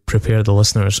to prepare the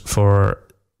listeners for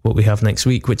what we have next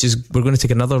week, which is we're going to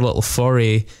take another little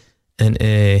foray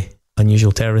into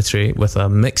unusual territory with a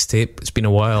mixtape. It's been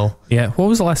a while. Yeah, what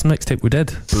was the last mixtape we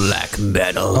did? Black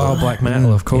metal. Oh, black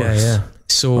metal, of course. Yeah.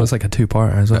 So it was like a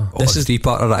 2-parter as well. This is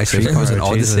 3-parter actually. It was an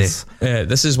Odyssey.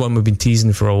 This is one we've been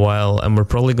teasing for a while, and we're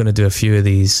probably going to do a few of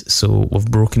these. So we've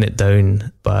broken it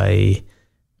down by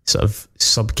sort of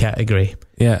subcategory.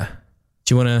 Yeah.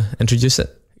 Do you want to introduce it?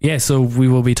 Yeah, so we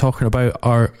will be talking about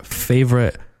our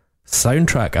favourite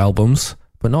soundtrack albums,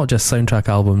 but not just soundtrack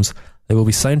albums. They will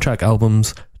be soundtrack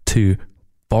albums to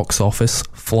box office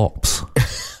flops.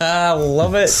 I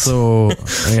love it. So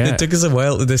yeah. It took us a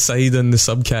while to decide on the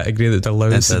subcategory that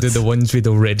allowed us to do the ones we'd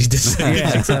already decided.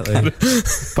 Yeah, exactly.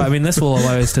 But I mean, this will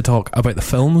allow us to talk about the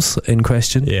films in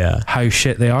question. Yeah, how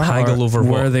shit they are, haggle over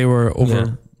where they were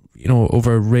over,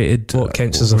 overrated, what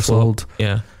counts as a flop.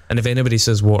 Yeah, and if anybody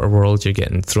says Waterworld, you're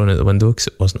getting thrown out the window because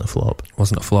it wasn't a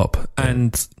flop. Yeah.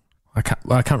 And I can't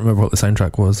remember what the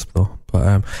soundtrack was though.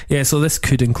 But so this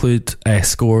could include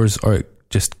scores, or it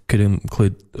just could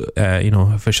include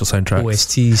official soundtracks,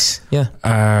 OSTs.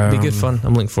 Yeah, be good fun.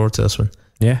 I'm looking forward to this one.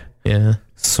 Yeah.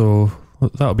 So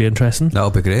that'll be interesting. That'll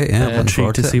be great. Yeah, I'm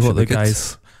intrigued to see what the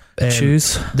guys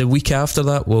choose. The week after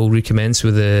that, we'll recommence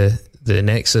with the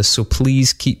Nexus. So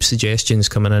please keep suggestions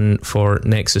coming in for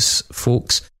Nexus,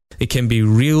 folks. It can be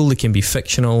real, it can be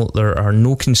fictional. There are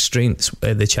no constraints.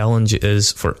 The challenge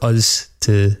is for us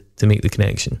to make the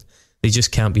connection. They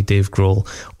just can't be Dave Grohl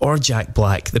or Jack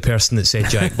Black, the person that said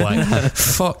Jack Black.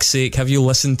 Fuck's sake, have you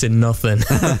listened to nothing?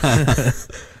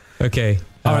 Okay.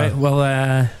 All right.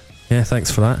 Well,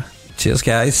 thanks for that. Cheers,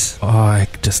 guys. Oh, I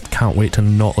just can't wait to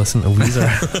not listen to Weezer.